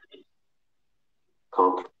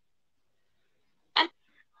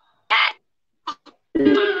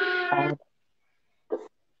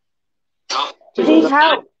 Do you need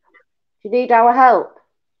help? Do you need our help?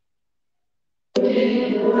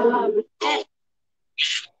 It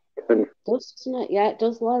does, doesn't it? Yeah, it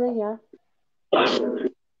does, Laurie, yeah. Oh,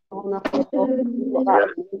 no, what that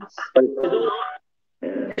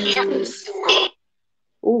means.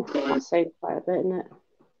 Ooh, that's saying quite a bit, isn't it?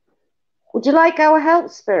 Would you like our help,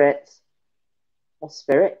 Spirit? Or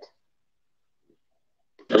Spirit?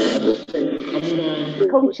 We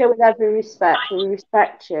come to you with every respect. We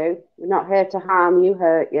respect you. We're not here to harm you,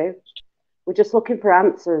 hurt you. We're just looking for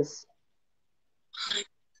answers.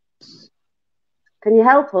 Can you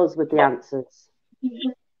help us with the answers?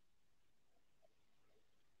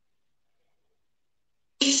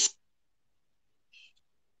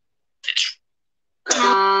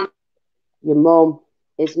 Your mum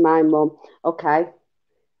is my mum. Okay.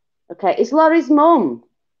 Okay. Is Laurie's mum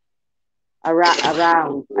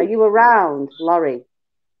around? Are you around, Laurie?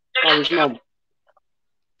 Laurie's mum.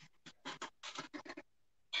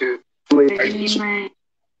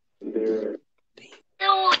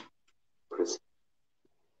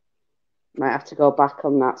 Might have to go back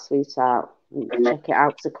on that, sweetheart, and check it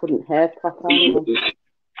out because I couldn't hear properly.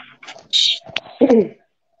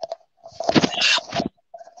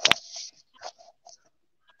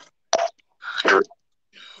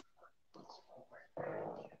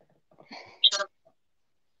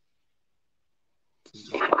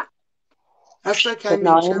 That's okay,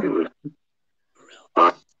 Mitchell.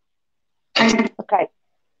 Okay.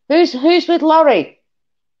 Who's with Laurie?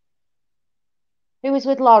 Who is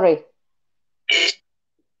with Laurie?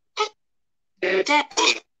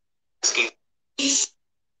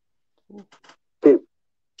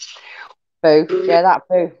 Boo. Yeah, that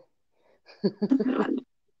boo.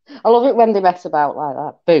 I love it when they mess about like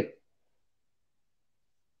that. Boo.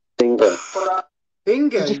 Bingo.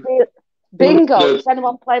 Bingo. Did you feel bingo? Does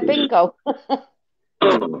anyone play bingo?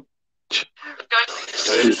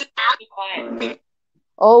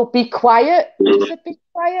 Oh, be quiet. Who said be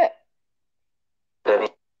quiet?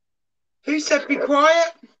 Who said be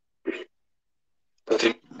quiet?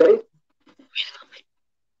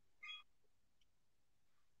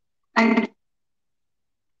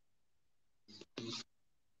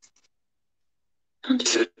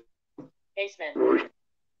 Basement.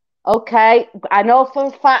 Okay, I know for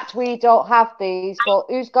a fact we don't have these, but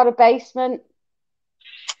who's got a basement?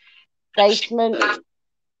 Basement.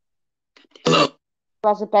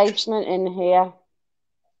 has a basement in here?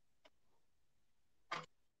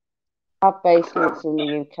 Have basements in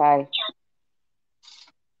the UK.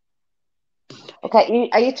 Okay,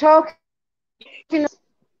 are you talking?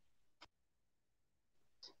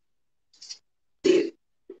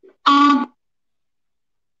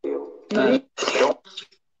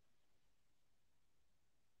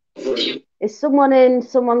 Is someone in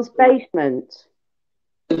someone's basement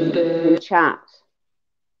in chat?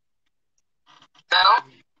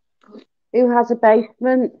 Who has a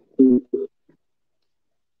basement?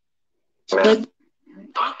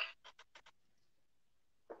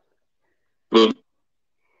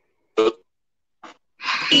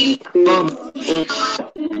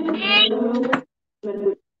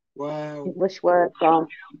 Wow. English word gone.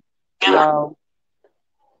 So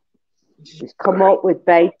it's come up with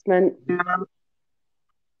basement.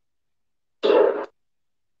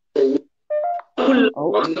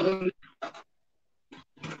 Oh.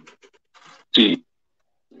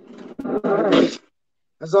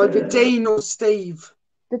 As either Dean or Steve.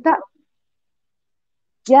 Did that?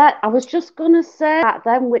 Yeah, I was just gonna say that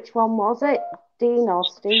then. Which one was it? Dean or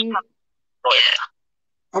Steve?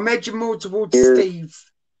 I'm edging more towards Steve.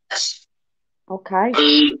 Okay.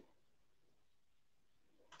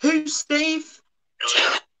 Who's Steve?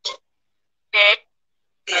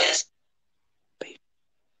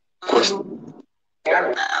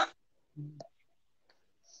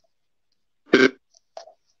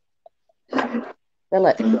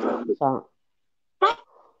 Philip. So.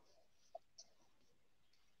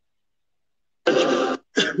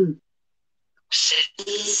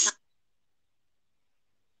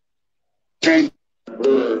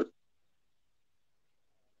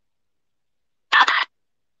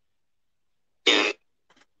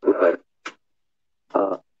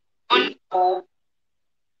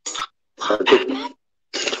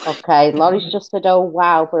 Okay, Laurie's just said, "Oh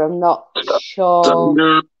wow," but I'm not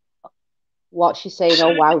sure what she's saying.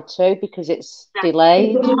 "Oh wow" to because it's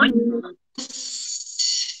delayed.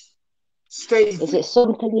 Steve. Is it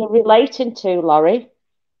something you're relating to, Laurie?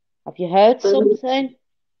 Have you heard something?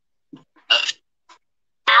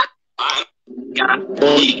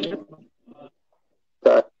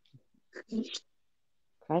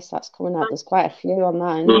 Christ, that's coming out. There's quite a few on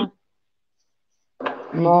that, isn't there?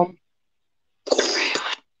 Mom.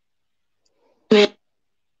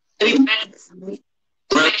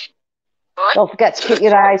 Don't forget to keep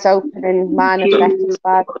your eyes open in minor Becky's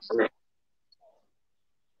bag.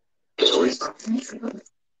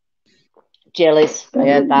 Jillies, I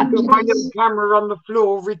heard that. Got my little camera on the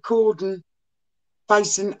floor recording,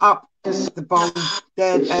 facing up the bowl.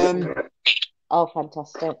 There, Oh,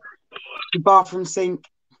 fantastic. the bathroom sink.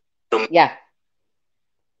 Yeah.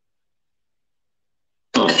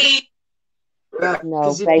 No,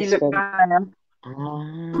 if you look down,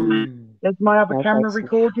 there's my other camera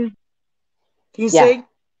recording. Can you see?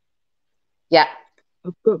 Yeah.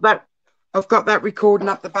 I've got that recording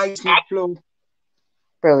up the basement floor.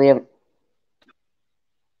 Brilliant.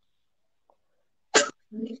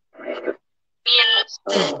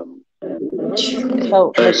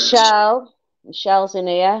 So Michelle's in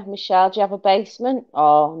here. Michelle, do you have a basement?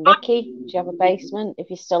 Or Nikki, do you have a basement if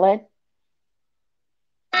you're still in?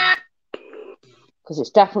 Because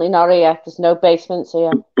it's definitely not here. There's no basements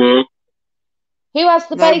here. Who has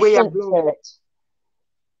the basement spirit?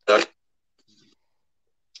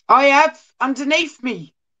 I have underneath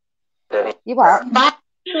me. You are?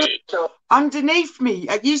 Underneath me.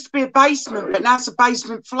 It used to be a basement, but now it's a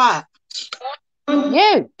basement flat.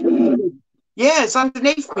 You? Yeah, it's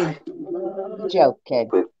underneath me. You're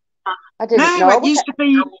joking. I didn't know. It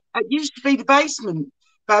used to be the basement,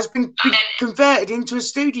 but it's been converted into a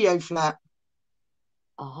studio flat.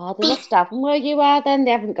 Oh, they must have them where you are then.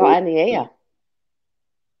 They haven't got any here.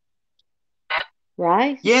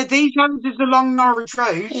 Right? Yeah, these houses along Norwich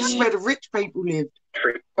Road, this is where the rich people lived.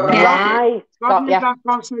 Right.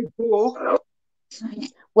 Got so poor.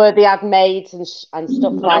 Where they had maids and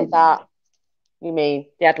stuff like that. You mean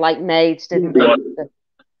they had like maids, didn't they?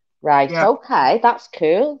 Right. Yeah. Okay, that's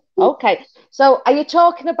cool. Okay, so are you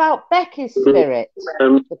talking about Becky's spirit?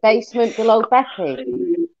 The basement below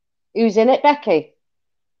Becky? Who's in it, Becky?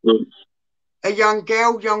 A young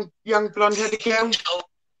girl, young blonde-headed girl.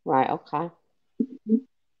 Right, okay.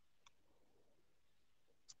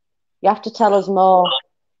 You have to tell us more.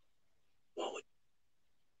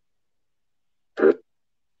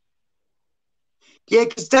 Yeah,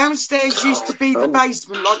 because downstairs used to be the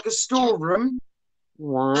basement, like a storeroom.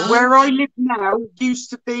 Right. Where I live now used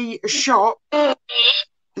to be a shop, and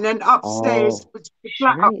then upstairs was the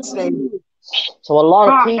flat upstairs. So a lot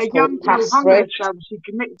of people a young girl pass through. She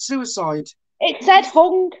committed suicide. It said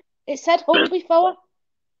hung. It said hung before.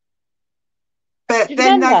 But Do you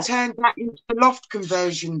then they remember? turned that into the loft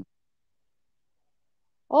conversion.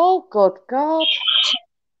 Oh, good God.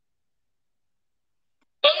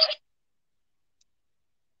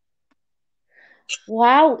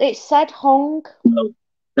 Wow, it said hung.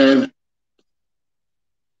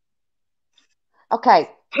 Okay.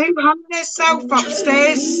 Who hung themselves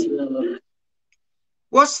upstairs?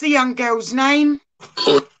 What's the young girl's name?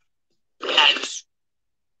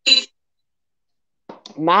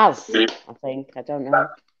 Maz, I think. I don't know.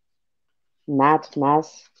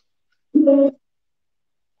 Maz.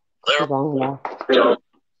 Wrong there.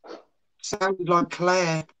 Sounded like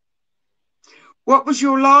Claire. What was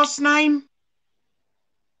your last name?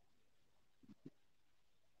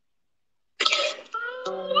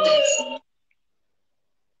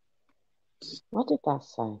 What did that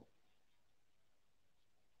say?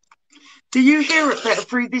 Do you hear it better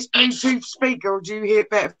through this Bluetooth speaker, or do you hear it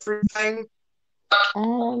better through the phone?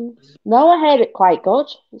 No, I heard it quite good.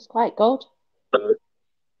 It's quite good.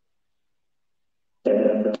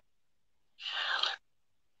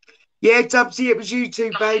 Yeah, Dubsy, it was you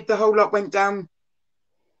too, babe. The whole lot went down.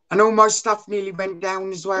 And all my stuff nearly went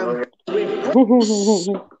down as well.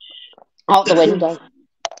 Out the window.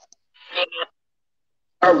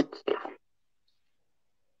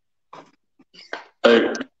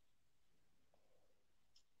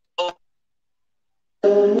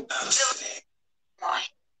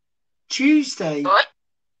 Tuesday.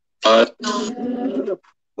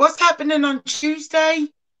 What's happening on Tuesday?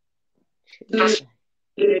 I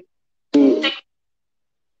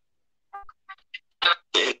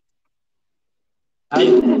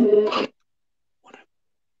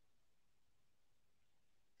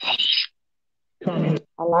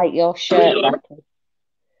like your shirt, Becky.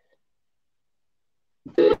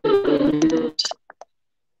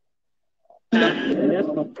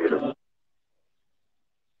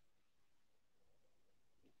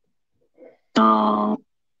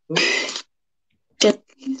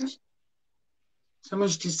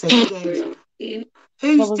 Someone's just said dead.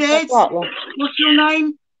 Who's Someone dead? said what, love? What's your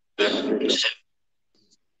name?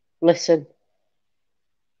 Listen.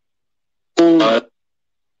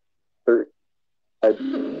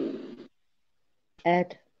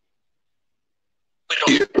 Ed.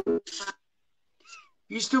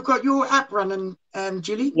 You still got your app running,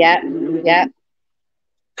 Julie? Yeah.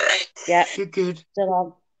 Good. Still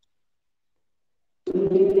on.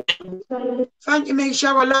 Thank you, Misha.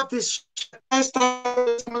 I love this. It's a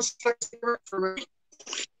nice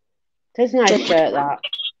shirt, that.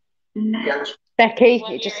 Becky,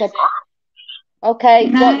 it just said, okay,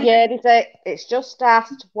 what year is it? It's just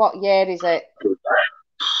asked, what year is it?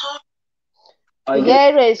 The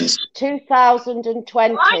year is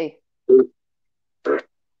 2020.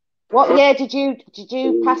 What year did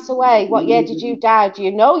you pass away? What year did you die? Do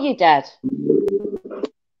you know you're dead?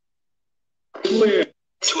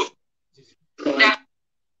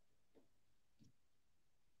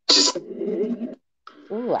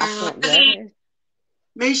 Ooh, I can't hear it.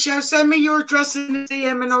 Misha, send me your address in the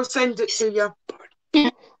DM and I'll send it to you.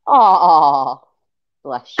 Oh,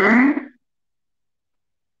 bless you.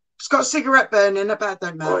 It's got a cigarette burning, but that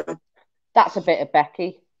don't matter. That's a bit of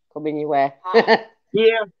Becky coming your way.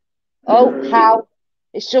 Yeah. Oh, how?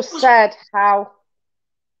 It's just said how.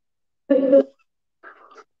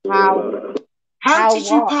 How did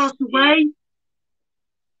you pass away?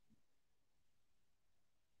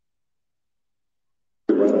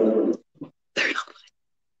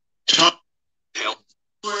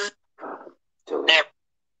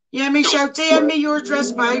 Yeah, Michelle, DM me your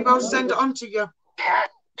address, babe. I'll send it on to you.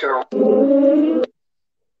 You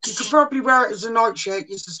could probably wear it as a nightshirt,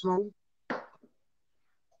 it's a small.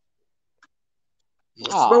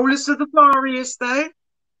 Smallest of the fariest, though.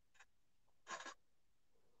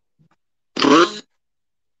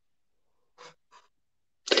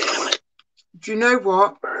 Do you know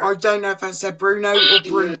what? I don't know if I said Bruno or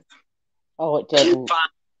Brute. Oh, it didn't.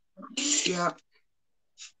 Yeah.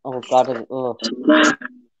 Oh, God. Oh.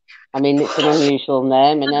 I mean, it's an unusual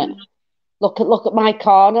name, isn't it? Look at my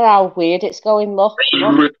corner, how weird it's going. Look.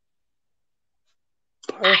 Oh.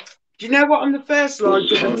 Do you know what on the first live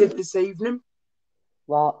that we did this evening?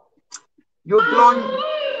 What? Your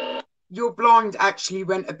blind actually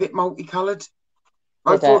went a bit multicoloured.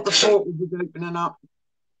 I thought the portal was opening up.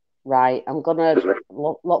 Right, I'm gonna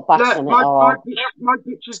look back on it all. My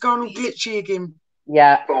picture's gone all glitchy again.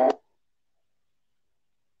 Yeah.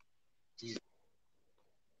 Did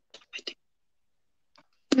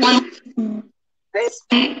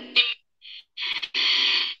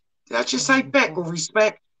I just say Beck or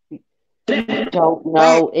respect? Don't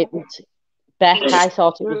know. It was Beck. I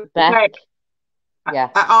thought it was Beck. Yeah.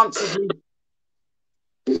 That answers me.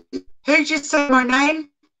 Who just said my name?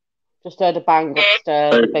 Just heard a bang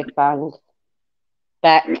upstairs, a big bang.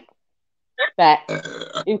 Beck. Beck.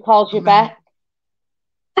 Who called you Beck?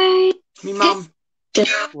 Me mum.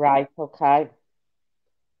 Right, okay.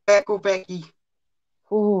 Beck or Becky.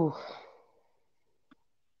 Ooh.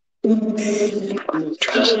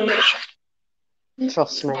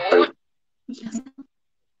 Trust me.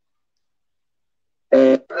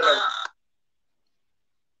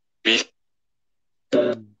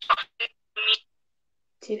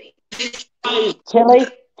 Tilly.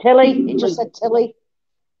 Tilly. It just said Tilly.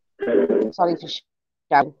 Sorry for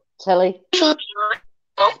shouting. Tilly.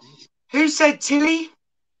 Who said Tilly?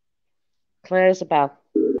 Clear as a bell.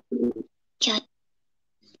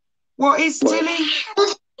 What is Tilly?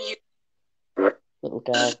 Little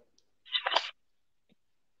girl.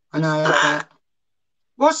 I know that.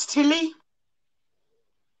 What's Tilly?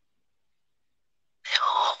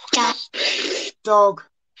 Dog.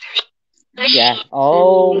 Yeah.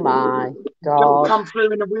 Oh my Dog God. come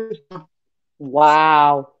through in a whisper.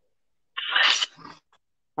 Wow.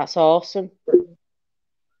 That's awesome.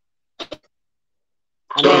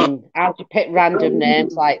 I mean, how'd you pick random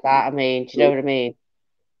names like that? I mean, do you know what I mean?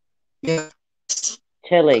 Yeah.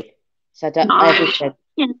 Tilly said everything.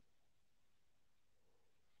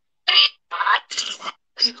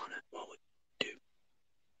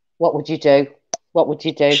 What would you do? What would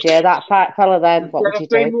you do? Yeah, that fat fella then. What would you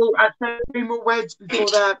do? I've said 3 more words before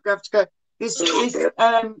that. We have to go. This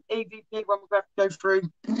EVP one we have to go through.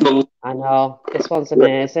 I know. This one's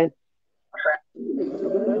amazing.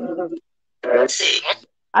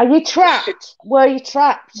 Are you trapped? Were you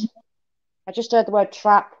trapped? I just heard the word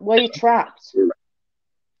trap. Were you trapped?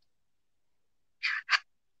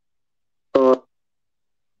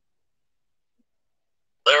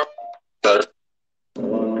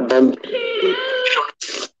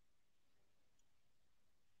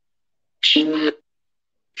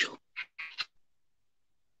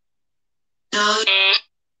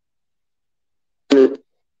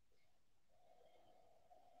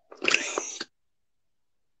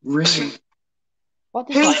 Ring. What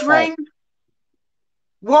did Whose that ring? say?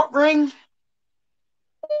 What ring?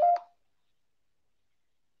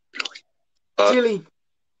 Tilly.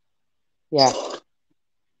 Yeah.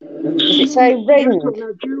 Does it say You ring? were talking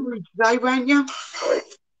about jewellery today, weren't you?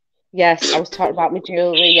 Yes, I was talking about my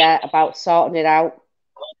jewellery, yeah, about sorting it out.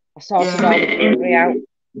 I sorted all the jewellery out.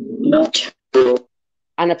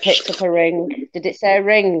 And I picked up a ring. Did it say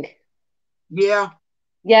ring? Yeah.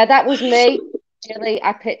 Yeah, that was me. Jilly,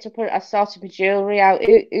 I sorted my jewellery out.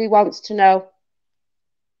 Who wants to know?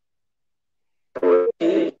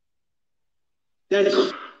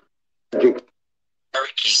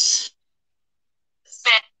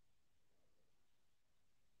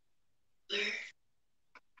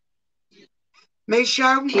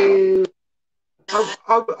 Michelle,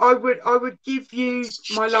 I would give you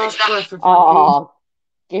my last breath of you. Oh,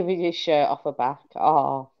 giving your shirt off her back.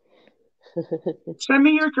 Oh. Send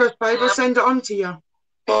me your address, babe. I'll send it on to you.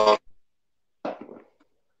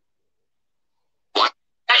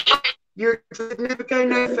 You would never go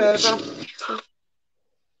no further.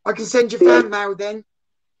 I can send you fan mail then.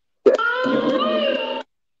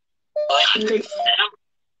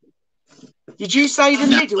 Did you say the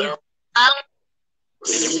middle?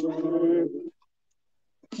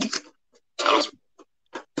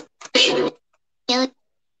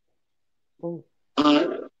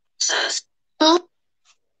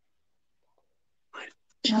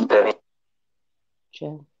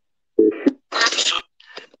 Jill.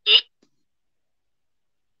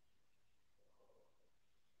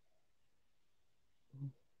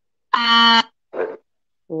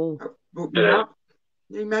 Yeah.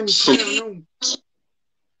 You made me feel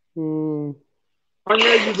Mm. I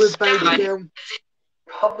know you would, baby girl.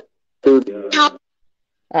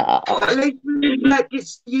 At least when that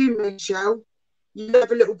gets to you, Michelle, you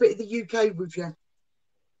have a little bit of the UK with you.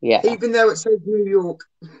 Yeah. Even though it says New York.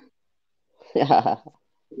 That's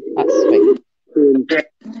sweet.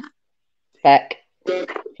 Beck.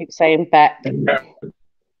 Keep saying Beck.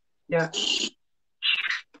 Yeah.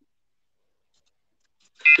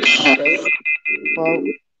 Well,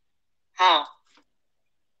 How?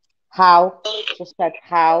 how? Just said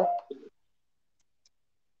how.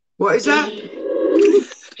 What is that?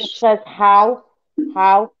 Just says how.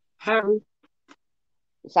 How? How?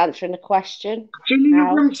 It's answering a question. Jimmy, your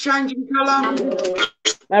How? room's changing colour.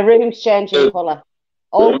 My room's changing colour.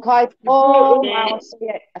 Okay. Oh, now I see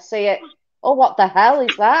it. I see it. Oh, what the hell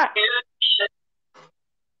is that?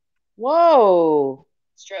 Whoa.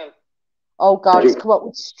 Stroke. Oh God, it's come up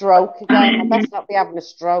with stroke again. I best not be having a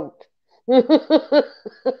stroke.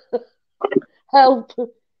 Help.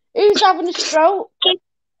 Who's having a stroke?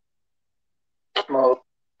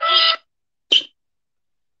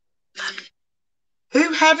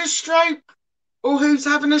 Who had a stroke? Or who's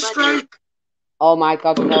having a stroke? Oh my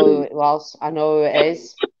God, I know who it was. I know who it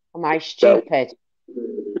is. Am I stupid?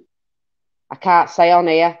 I can't say on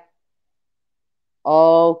here.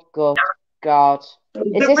 Oh, good God.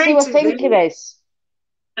 Is this who I think it is?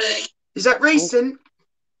 Is that recent?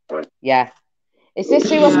 Yeah. Is this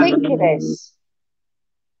who I think it is?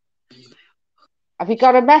 Have you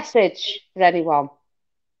got a message for anyone?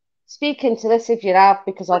 Speak into this if you have,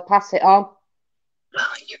 because I'll pass it on.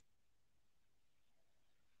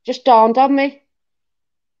 Just dawned on me.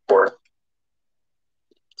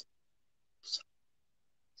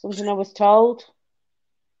 Something I was told.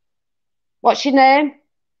 What's your name?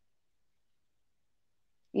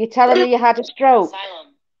 You telling me you had a stroke?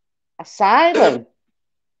 Asylum.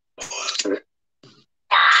 Asylum?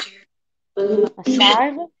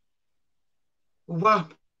 Asylum? What?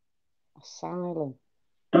 Asylum.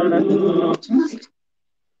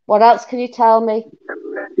 What else can you tell me?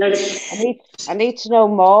 I need to know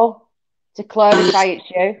more to clarify it's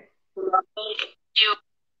you.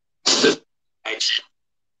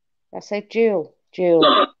 I say Jewel.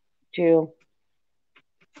 Jewel. Jewel.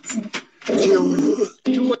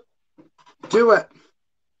 Do it.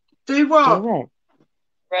 Do what? Do it.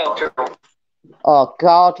 Rope. Oh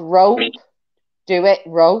God, rope. Do it,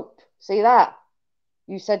 rope. See that?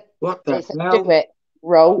 You said What the said hell? do it,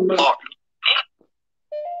 rope.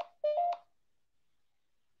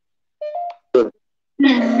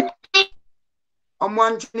 I'm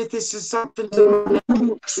wondering if this is something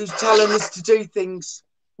who's telling us to do things.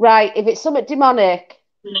 Right, if it's something demonic,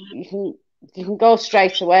 you can go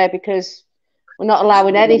straight away because we're not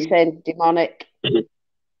allowing anything demonic.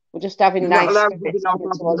 We're just having You're not nice allowed spirits within our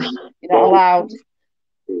coming to bubble. us. You're not allowed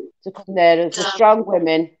to come near us. The strong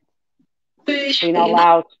women, we're not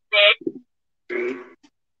allowed.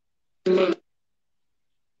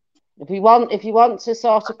 If you want to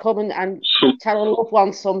sort of come and tell a loved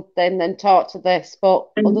one something, then talk to this. But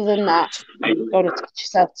other than that, don't attach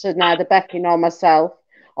yourself to neither Becky nor myself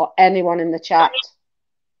or anyone in the chat.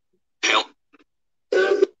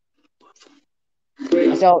 I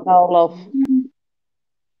don't know, love.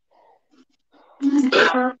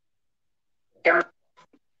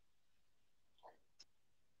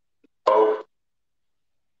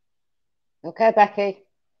 Okay, Becky.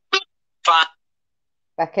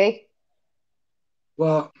 Becky,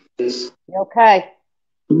 What? you okay?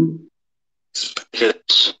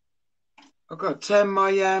 I've got to turn my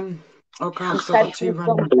I can't You start said too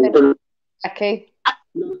running. something, Becky.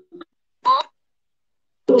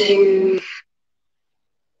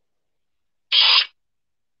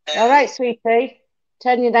 All right, sweetie.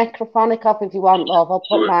 Turn your necrophonic off if you want, love. I'll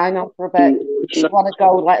put mine on for a bit. If you want to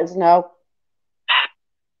go, let us know.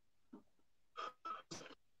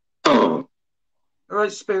 All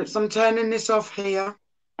right, spirits, I'm turning this off here.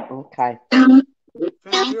 Okay. Thank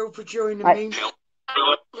you all for joining me.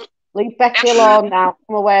 Leave Becky alone now.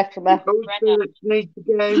 Come away from her. All spirits need to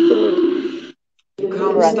go. You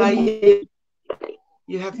can't stay here.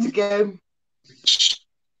 You have to go.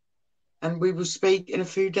 And we will speak in a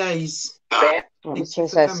few days. Let me see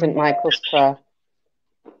if there's St. Michael's prayer.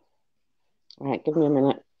 All right, give me a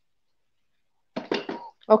minute.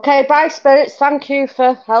 Okay, bye, spirits. Thank you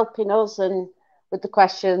for helping us and with the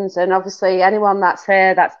questions. And obviously, anyone that's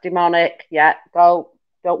here that's demonic, yeah, go.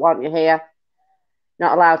 Don't want you here.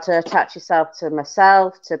 Not allowed to attach yourself to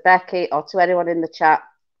myself, to Becky, or to anyone in the chat.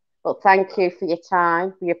 But thank you for your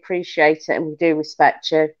time. We appreciate it and we do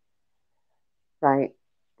respect you. Right.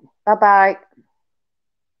 Bye-bye.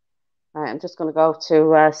 Right, I'm just going to go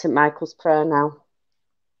to St. Michael's prayer now.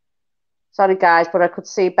 Sorry, guys, but I could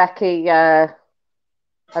see Becky, her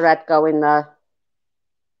head going there.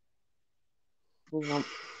 Hang on.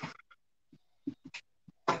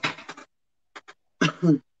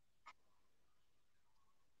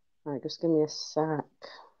 Right, just give me a sec.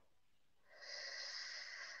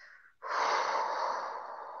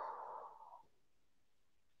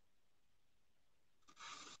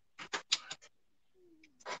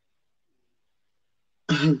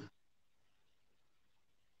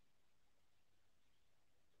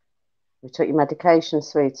 You took your medication,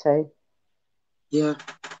 sweetie? Yeah.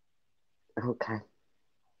 Okay.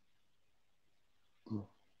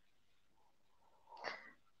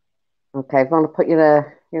 Okay, if you want to put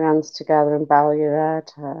your hands together and bow your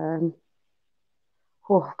head.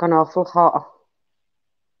 Oh, I've gone awful hot.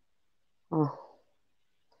 Oh.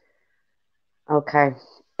 Okay.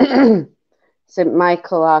 St.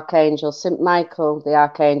 Michael, Archangel, St. Michael, the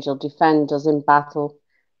Archangel, defend us in battle.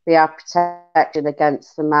 Be our protection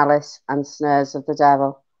against the malice and snares of the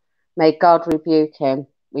devil. May God rebuke him,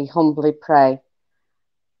 we humbly pray.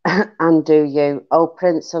 And do you, O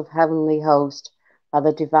Prince of heavenly host, by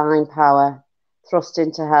the divine power, thrust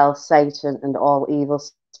into hell Satan and all evil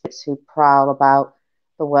spirits who prowl about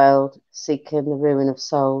the world, seeking the ruin of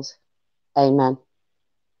souls. Amen.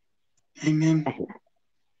 Amen. Amen.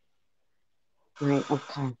 Right,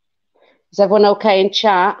 okay. Is everyone okay in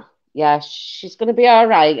chat? Yeah, she's going to be all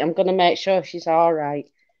right. I'm going to make sure she's all right.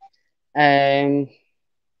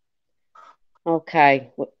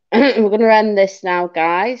 Okay. We're going to end this now,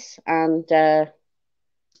 guys, and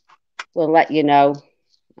we'll let you know.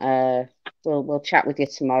 We'll chat with you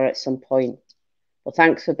tomorrow at some point. Well,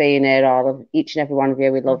 thanks for being here, each and every one of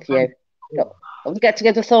you. We love you. Don't forget to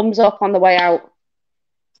give a thumbs up on the way out.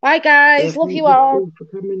 Bye, guys. Love you all. For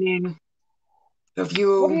coming in. Love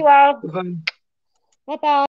you all. Love you all. Bye-bye. Bye-bye.